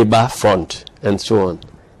of the Labour Front and so on,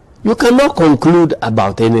 you cannot conclude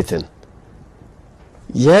about anything.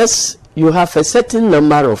 Yes, you have a certain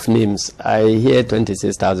number of names. I hear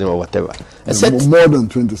 26,000 or whatever. More than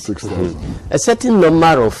 26,000. A certain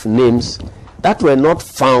number of names that were not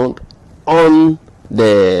found on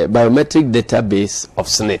the biometric database of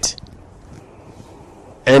SNIT.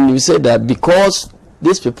 And you say that because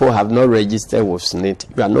these people have not registered with SNIT,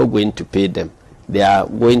 you are not going to pay them. They are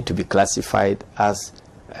going to be classified as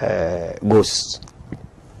ghosts.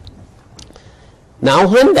 Now,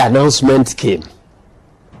 when the announcement came,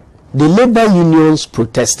 the labor unions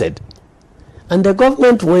protested, and the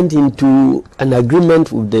government went into an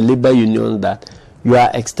agreement with the labor union that you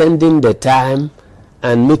are extending the time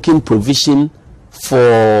and making provision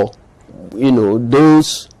for,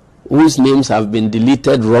 those whose names have been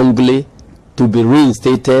deleted wrongly to be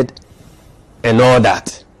reinstated and all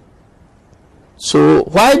that. So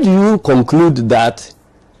why do you conclude that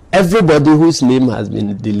everybody whose name has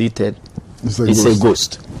been deleted is a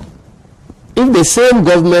ghost? If the same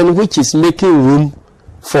government which is making room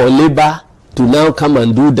for labor to now come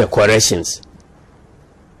and do the corrections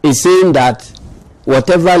is saying that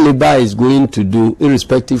whatever labor is going to do,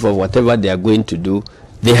 irrespective of whatever they are going to do,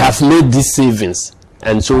 they have made these savings,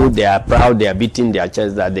 and so they are proud, they are beating their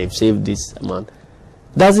chest that they've saved this amount,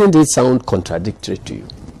 doesn't it sound contradictory to you?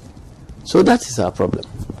 So that is our problem.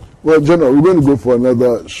 Well, General, we're going to go for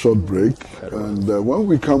another short break, and when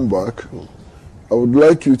we come back, I would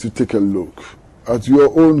like you to take a look at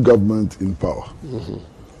your own government in power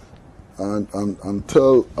and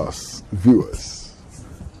tell us, viewers,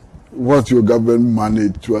 what your government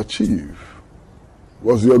managed to achieve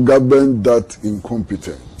Was your government that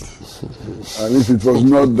incompetent? And if it was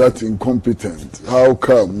not that incompetent, how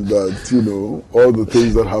come that, you know, all the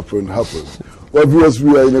things that happened? Well, because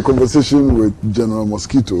we are in a conversation with General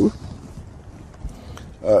Mosquito,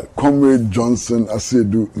 Comrade Johnson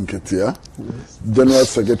Asiedu Nketia, yes, General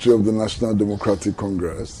Secretary of the National Democratic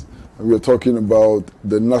Congress. And we are talking about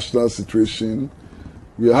the national situation.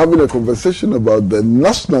 We are having a conversation about the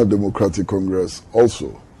National Democratic Congress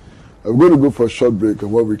also. I'm going to go for a short break,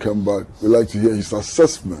 and when we come back, we'd like to hear his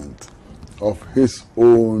assessment of his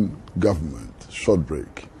own government. Short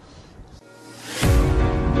break.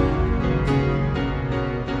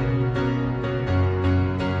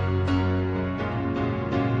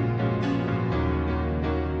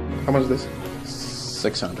 How much is this?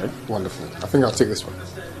 600. Wonderful. I think I'll take this one.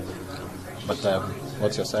 But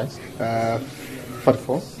what's your size?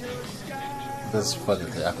 44. This is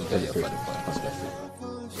 43. I can tell you 44.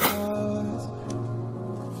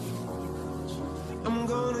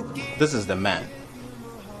 This is the man,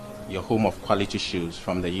 your home of quality shoes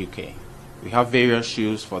from the UK. We have various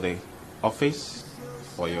shoes for the office,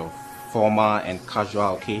 for your formal and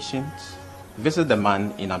casual occasions. Visit the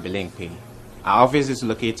man in Abilingpe. Our office is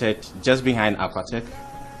located just behind Aquatech.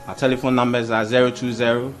 Our telephone numbers are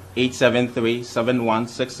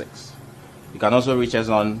 020-873-7166. You can also reach us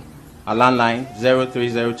on our landline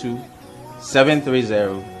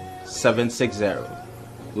 0302-730-760.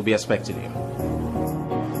 We'll be expecting you.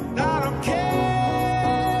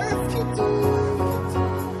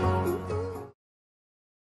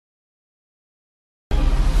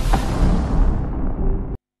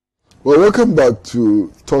 Well, welcome back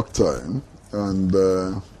to Talk Time, and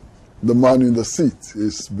the man in the seat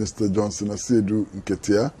is Mr. Johnson Asiedu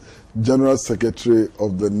Nketia, General Secretary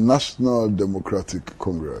of the National Democratic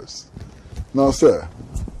Congress. Now, sir,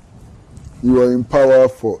 you were in power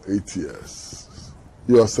for 8 years.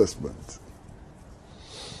 Your assessment?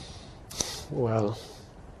 Well,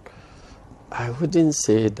 I wouldn't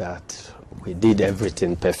say that we did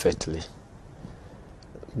everything perfectly,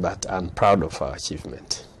 but I'm proud of our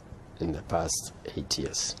achievement in the past 8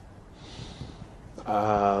 years.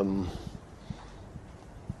 And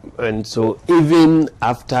so even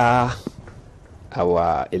after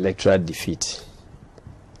our electoral defeat,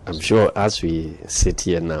 I'm sure as we sit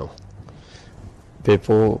here now,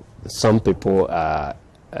 some people are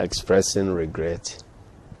expressing regret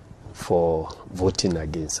for voting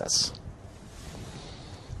against us.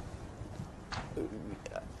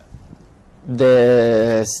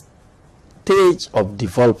 The stage of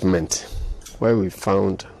development where we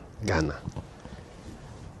found Ghana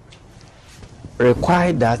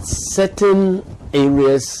required that certain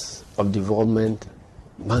areas of development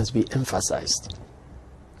must be emphasized.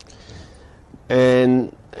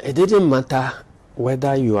 And it didn't matter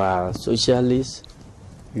whether you are socialist,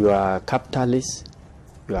 you are capitalist,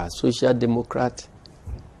 you are social democrat,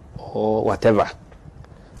 or whatever.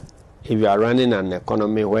 If you are running an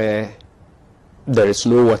economy where there is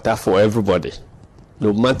no water for everybody,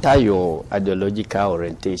 no matter your ideological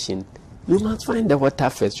orientation, you must find the water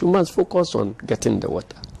first. You must focus on getting the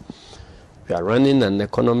water. If you are running an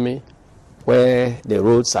economy where the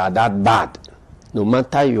roads are that bad, no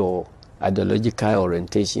matter your ideological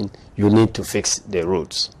orientation, you need to fix the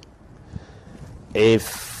roads.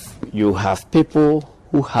 If you have people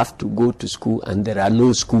who have to go to school and there are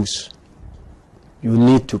no schools, you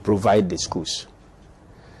need to provide the schools.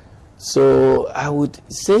 So I would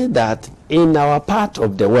say that in our part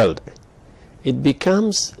of the world, it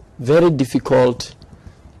becomes very difficult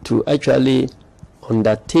to actually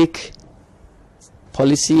undertake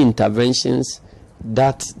policy interventions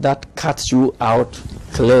that cuts you out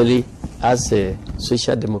clearly as a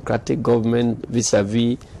social democratic government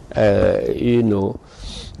vis-a-vis,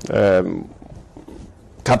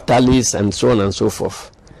 capitalists and so on and so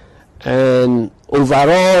forth. And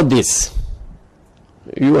overall this,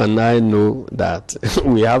 you and I know that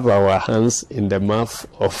we have our hands in the mouth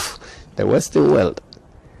of the Western world.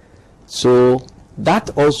 So that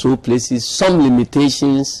also places some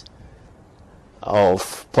limitations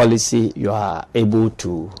of policy you are able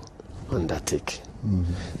to undertake.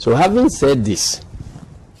 Mm-hmm. So having said this,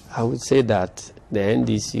 I would say that the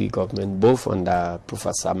NDC government, both under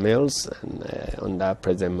Professor Mills and under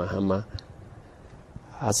President Mahama,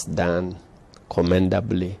 has done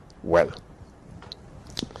commendably well.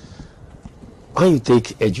 When you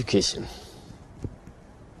take education,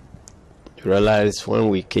 you realize when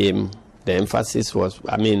we came, the emphasis was,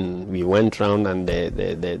 we went round and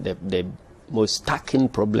the most stacking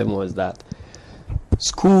problem was that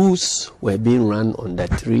schools were being run under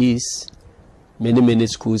trees. Many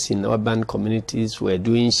schools in urban communities were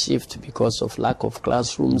doing shift because of lack of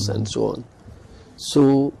classrooms and so on.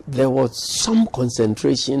 So there was some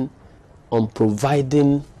concentration on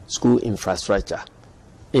providing school infrastructure.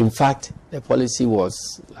 In fact, the policy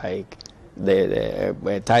was like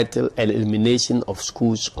the title, Elimination of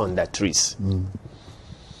Schools Under Trees.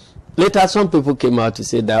 Later, some people came out to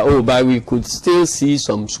say that, oh, but we could still see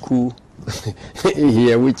some school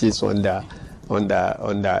here which is under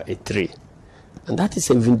a tree. And that is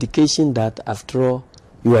a vindication that, after all,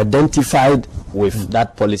 you identified with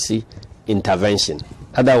that policy intervention.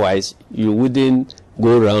 Otherwise, you wouldn't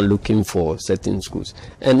go around looking for certain schools.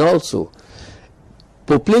 And also,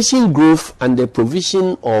 population growth and the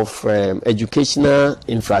provision of educational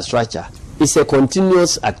infrastructure is a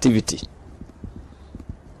continuous activity.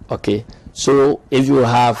 Okay, so if you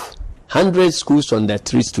have 100 schools on the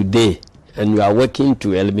trees today and you are working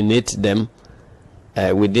to eliminate them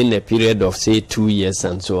within a period of, say, 2 years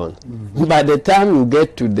and so on, by the time you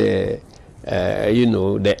get to the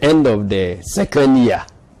the end of the second year,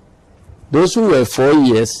 those who were 4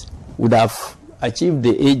 years would have achieved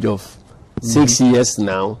the age of 6 years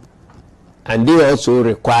now, and they also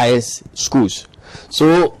requires schools.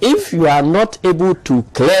 So if you are not able to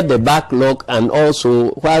clear the backlog, and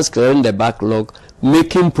also whilst clearing the backlog,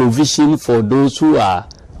 making provision for those who are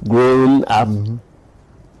grown up,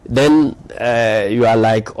 then you are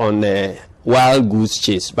like on a wild goose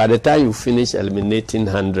chase. By the time you finish eliminating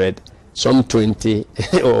 100, some 20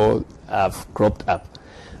 or have cropped up.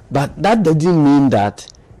 But that doesn't mean that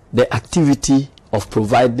the activity of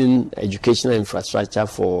providing educational infrastructure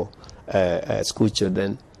for school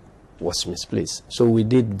children was misplaced. So we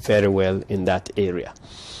did very well in that area.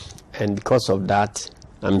 And because of that,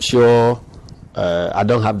 I'm sure, I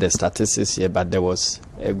don't have the statistics here, but there was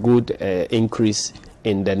a good increase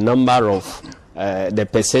in the number of, the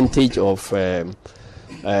percentage of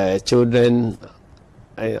children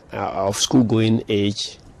of school-going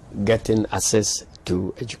age getting access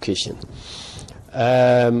to education.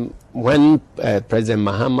 When President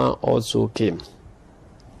Mahama also came,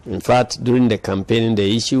 in fact, during the campaign,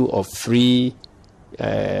 the issue of free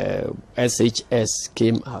SHS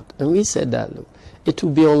came out. And we said that, look, it will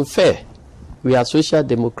be unfair. We are social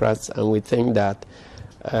democrats, and we think that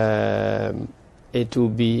it will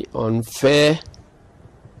be unfair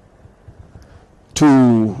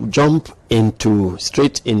to jump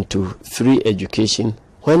straight into free education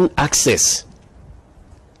when access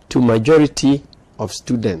to majority of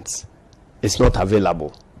students is not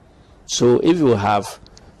available. So if you have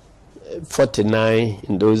 49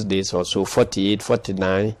 in those days, or so 48,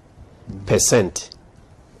 49%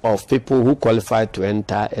 of people who qualify to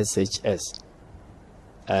enter SHS,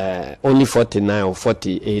 only 49 or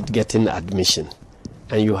 48 getting admission,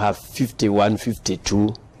 and you have 51,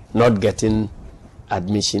 52 not getting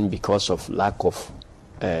admission because of lack of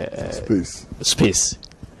space.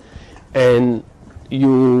 And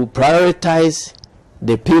you prioritize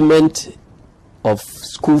the payment of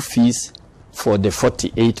school fees for the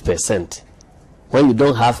 48% when you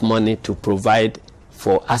don't have money to provide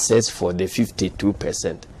for access for the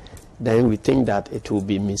 52%, then we think that it will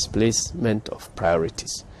be misplacement of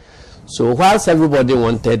priorities. So whilst everybody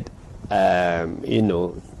wanted, to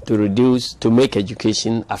make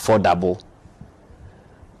education affordable,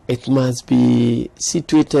 it must be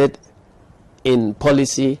situated in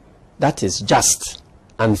policy that is just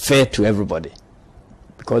and fair to everybody,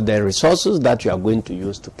 because the resources that you are going to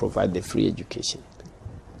use to provide the free education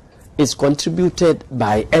is contributed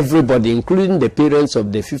by everybody, including the parents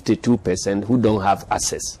of the 52% who don't have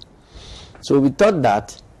access. So we thought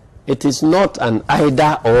that it is not an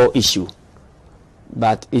either-or issue,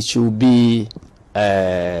 but it should be,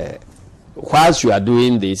 whilst you are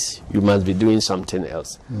doing this, you must be doing something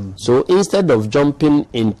else. So instead of jumping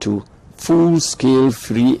into full-scale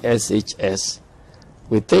free SHS,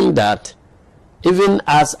 we think that even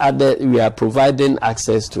as we are providing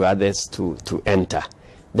access to others to enter,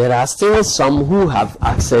 there are still some who have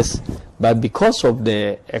access, but because of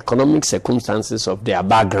the economic circumstances of their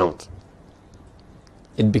background,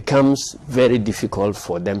 it becomes very difficult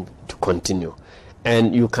for them to continue.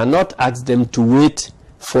 And you cannot ask them to wait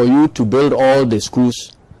for you to build all the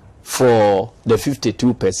schools for the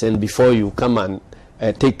 52% before you come and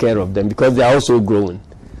take care of them, because they are also growing.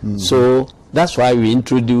 So that's why we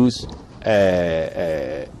introduce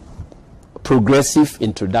progressive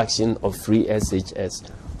introduction of free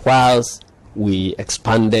SHS, whilst we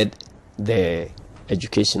expanded the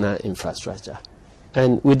educational infrastructure.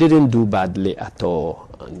 And we didn't do badly at all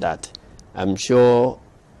on that. I'm sure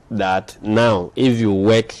that now, if you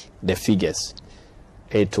work the figures,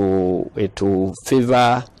 it will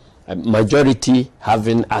favor majority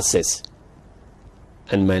having access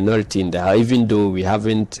and minority in there, even though we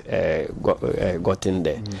haven't gotten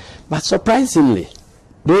there. But surprisingly,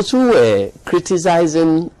 those who were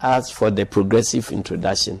criticizing us for the progressive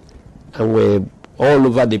introduction and were all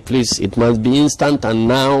over the place, it must be instant and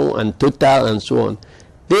now and total and so on,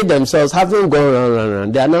 they themselves haven't gone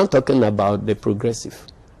round. They are now talking about the progressive.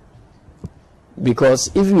 Because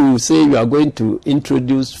if you say you are going to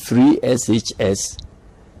introduce free SHS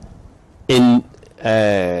in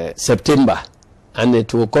September, and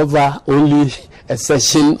it will cover only a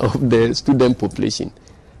section of the student population,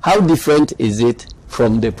 how different is it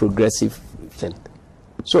from the progressive thing?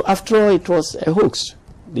 So after all, it was a hoax.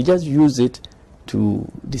 They just use it to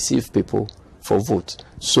deceive people for votes.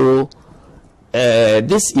 So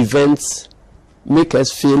these events make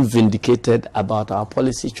us feel vindicated about our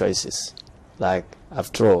policy choices. Like,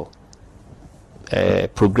 after all,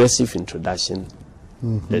 progressive introduction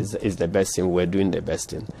is the best thing. We're doing the best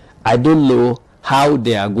thing. I don't know how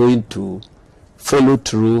they are going to follow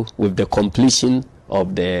through with the completion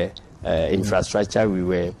of the infrastructure we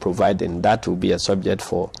were providing. That will be a subject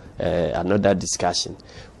for another discussion.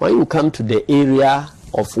 When you come to the area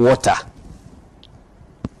of water,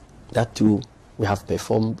 that too we have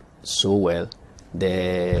performed so well.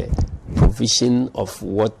 The provision of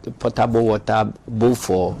potable water both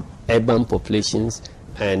for urban populations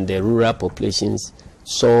and the rural populations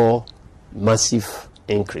saw massive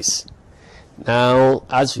increase. Now,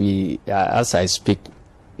 as I speak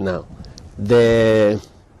now, the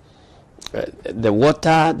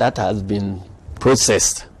water that has been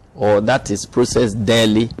processed or that is processed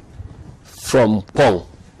daily from Pong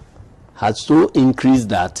has so increased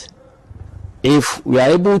that if we are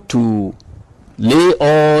able to lay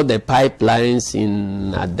all the pipelines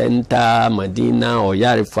in Adenta, Medina, or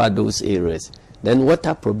Yarifa, those areas, then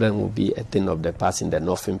water problem will be a thing of the past in the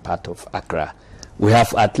northern part of Accra. We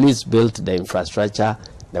have at least built the infrastructure.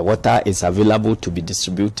 The water is available to be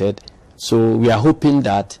distributed. So we are hoping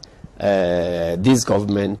that this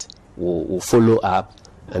government will follow up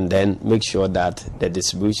and then make sure that the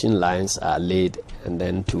distribution lines are laid and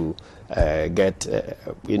then to get,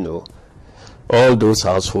 all those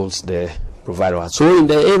households there provide. So in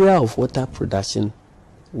the area of water production,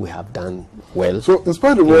 we have done well. So in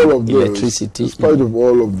spite of all of electricity, this, in spite of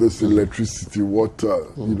all of this electricity, water,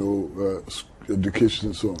 education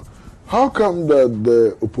and so on, how come that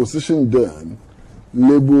the opposition then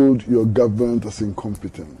labeled your government as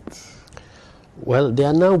incompetent? Well, they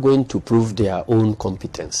are now going to prove their own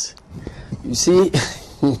competence. You see,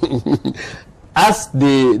 as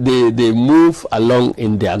they move along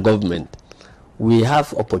in their government, we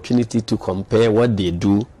have opportunity to compare what they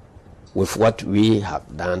do with what we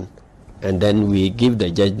have done, and then we give the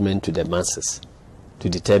judgment to the masses to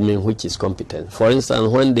determine which is competent. For instance,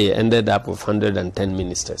 when they ended up with 110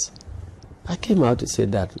 ministers, I came out to say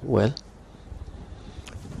that, well,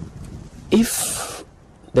 if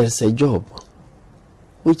there's a job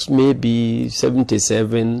which maybe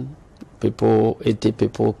 77 people, 80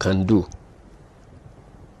 people can do,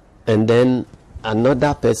 and then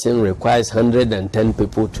another person requires 110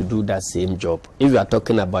 people to do that same job. If you are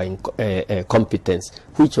talking about competence,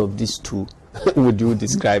 which of these two would you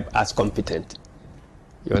describe as competent?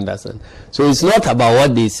 You understand? So it's not about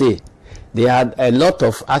what they say. They had a lot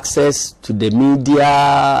of access to the media,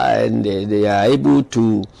 and they are able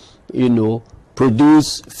to,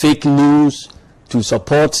 produce fake news to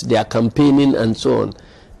support their campaigning and so on.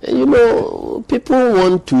 And people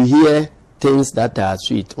want to hear things that are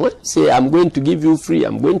sweet. When you say, I'm going to give you free,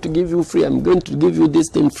 I'm going to give you free, I'm going to give you this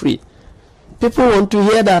thing free, people want to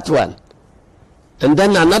hear that one. And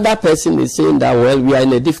then another person is saying that, well, we are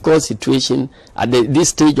in a difficult situation at this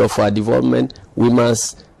stage of our development. We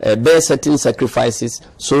must bear certain sacrifices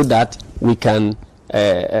so that we can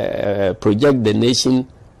project the nation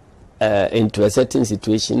into a certain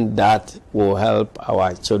situation that will help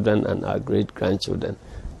our children and our great-grandchildren.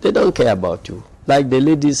 They don't care about you. Like the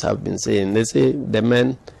ladies have been saying, they say the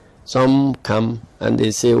men, some come and they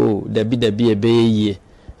say, oh, there be a bay,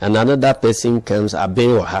 and another person comes, a bay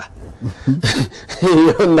or her.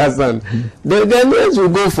 You understand? The men will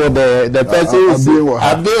go for the person.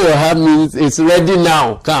 A bay or her means it's ready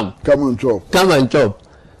now. Come and chop. Come and chop.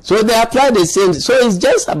 So they apply the same. So it's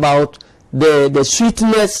just about the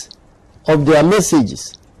sweetness of their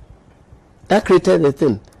messages that created the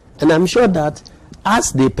thing. And I'm sure that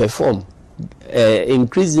as they perform,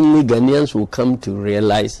 increasingly Ghanaians will come to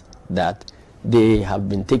realize that they have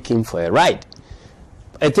been taken for a ride.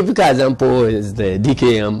 A typical example is the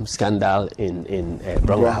DKM scandal in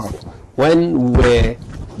Brongahafo. When we were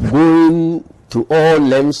going to all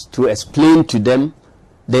lengths to explain to them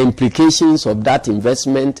the implications of that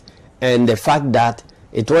investment and the fact that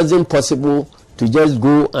it wasn't possible to just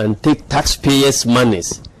go and take taxpayers'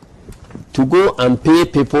 monies to go and pay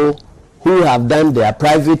people who have done their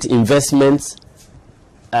private investments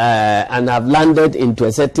and have landed into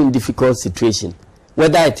a certain difficult situation.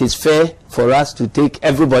 Whether it is fair for us to take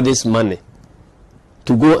everybody's money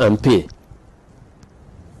to go and pay.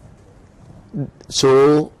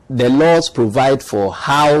 So the laws provide for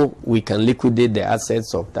how we can liquidate the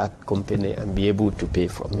assets of that company and be able to pay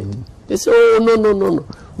from it. They say, oh, no.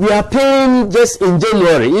 We are paying just in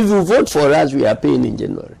January. If you vote for us, we are paying in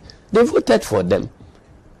January. They voted for them.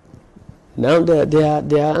 Now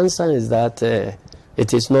their answer is that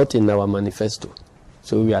it is not in our manifesto.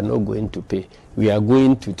 So we are not going to pay. We are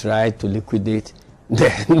going to try to liquidate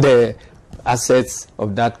the assets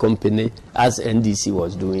of that company as NDC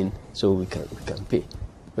was doing, so we can pay.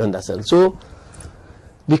 You understand? So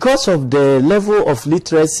because of the level of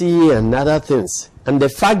literacy and other things, and the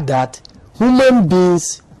fact that human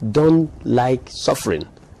beings don't like suffering,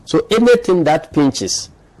 so anything that pinches,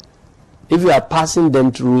 if you are passing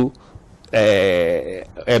them through a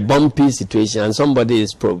bumpy situation and somebody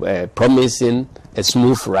is promising a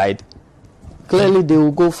smooth ride, clearly they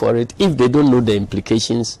will go for it if they don't know the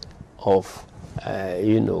implications of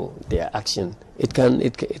their action. It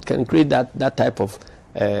can create that type of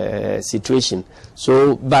situation.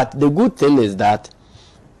 So, but the good thing is that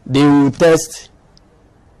they will test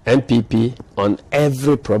NPP on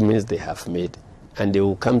every promise they have made, and they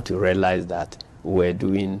will come to realize that we're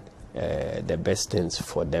doing the best things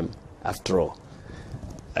for them after all.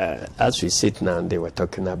 As we sit now, they were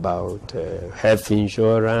talking about health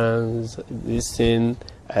insurance, this thing,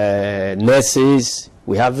 nurses.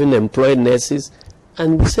 We haven't employed nurses.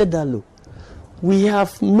 And we said that, look, we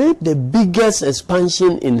have made the biggest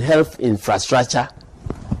expansion in health infrastructure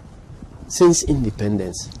since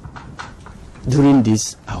independence during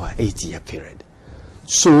this, our 8-year period.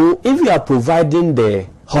 So if we are providing the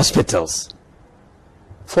hospitals,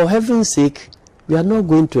 for heaven's sake, we are not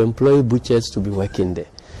going to employ butchers to be working there.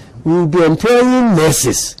 We will be employing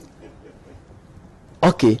nurses.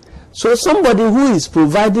 Okay, so somebody who is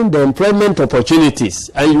providing the employment opportunities,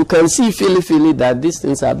 and you can see feely that these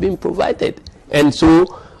things are being provided. And so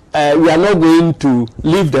we are not going to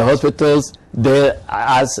leave the hospitals there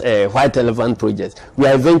as white elephant projects. We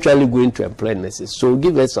are eventually going to employ nurses. So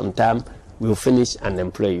give us some time, we'll finish and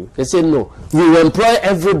employ you. They say no, we will employ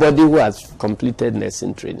everybody who has completed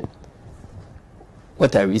nursing training.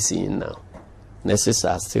 What are we seeing now? Nurses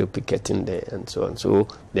are still picketing there and so on. So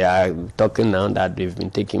they are talking now that they've been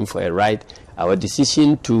taken for a ride. Our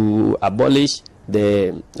decision to abolish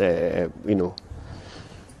the,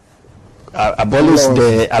 abolish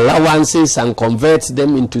the allowances and convert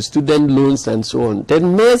them into student loans and so on. The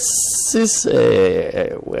nurses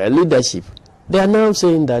leadership, they are now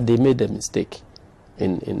saying that they made a mistake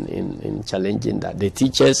in challenging that. The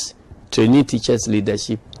teachers, trainee teachers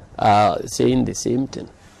leadership are saying the same thing.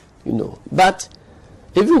 But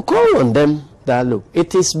if you call on them that, look,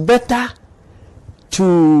 it is better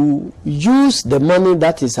to use the money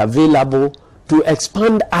that is available to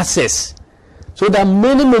expand access so that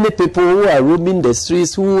many people who are roaming the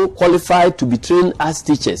streets who qualify to be trained as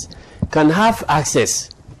teachers can have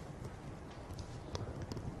access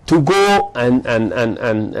to go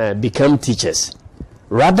and become teachers,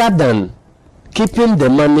 rather than keeping the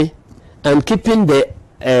money and keeping the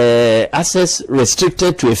access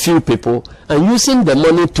restricted to a few people and using the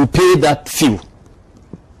money to pay that few.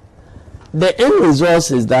 The end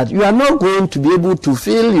result is that you are not going to be able to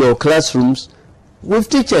fill your classrooms with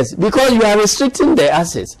teachers because you are restricting the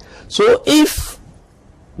access. So if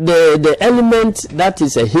the element that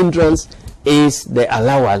is a hindrance is the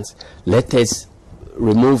allowance, let us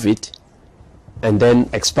remove it and then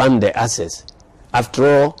expand the access. After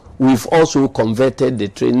all, we've also converted the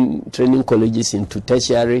training colleges into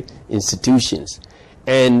tertiary institutions.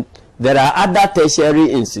 And there are other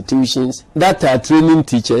tertiary institutions that are training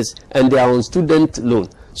teachers and they are on student loan.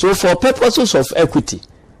 So for purposes of equity,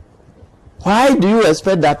 why do you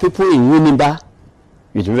expect that people in Winneba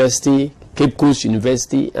University, Cape Coast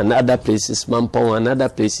University and other places, Mampong and other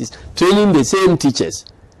places, training the same teachers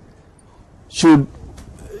should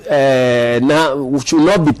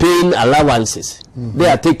not be paying allowances? They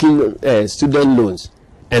are taking student loans,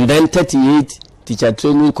 and then 38 teacher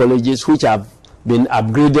training colleges which have been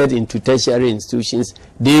upgraded into tertiary institutions,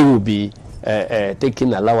 they will be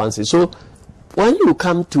taking allowances. So when you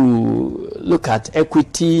come to look at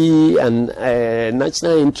equity and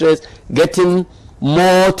national interest, getting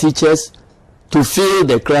more teachers to fill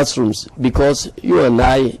the classrooms, because you and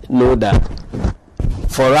I know that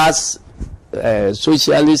for us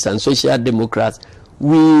socialists and social democrats,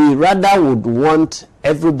 we rather would want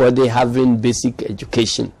everybody having basic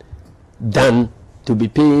education than to be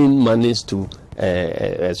paying monies to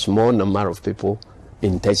a small number of people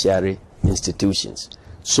in tertiary institutions.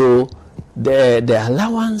 So the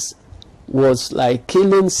allowance was like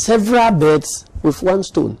killing several birds with one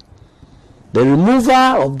stone. The removal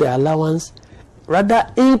of the allowance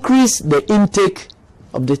rather increased the intake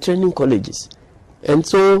of the training colleges. And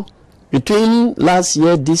so between last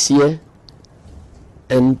year, this year,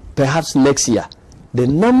 and perhaps next year, the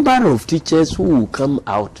number of teachers who will come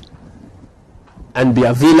out and be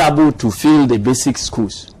available to fill the basic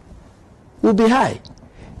schools will be high.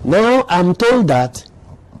 Now I'm told that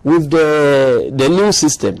with the new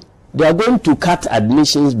system, they are going to cut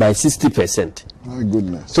admissions by 60%. My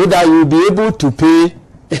goodness. So that you'll be able to pay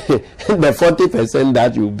the 40%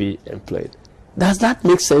 that you'll be employed. Does that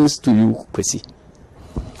make sense to you, Kwesi?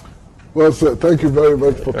 Well, sir, thank you very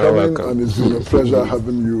much for coming, welcome. and it's been a pleasure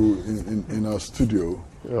having you in our studio.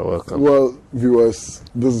 You're welcome. Well, viewers,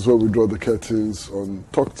 this is where we draw the curtains on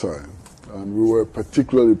Talk Time, and we were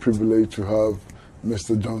particularly privileged to have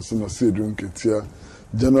Mr. Johnson Asiedu Nketia,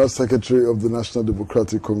 General Secretary of the National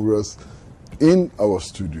Democratic Congress, in our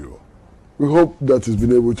studio. We hope that he's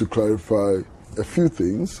been able to clarify a few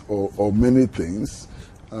things, or many things,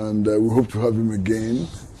 and we hope to have him again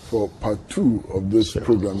for part 2 of this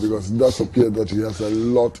program, because it does appear that he has a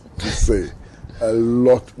lot to say, a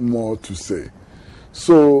lot more to say.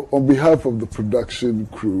 So on behalf of the production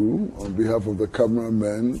crew, on behalf of the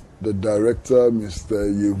cameraman, the director, Mr.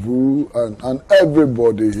 Yevu, and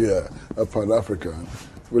everybody here at Pan-African,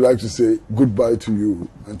 we'd like to say goodbye to you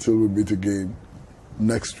until we meet again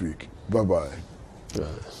next week. Bye-bye.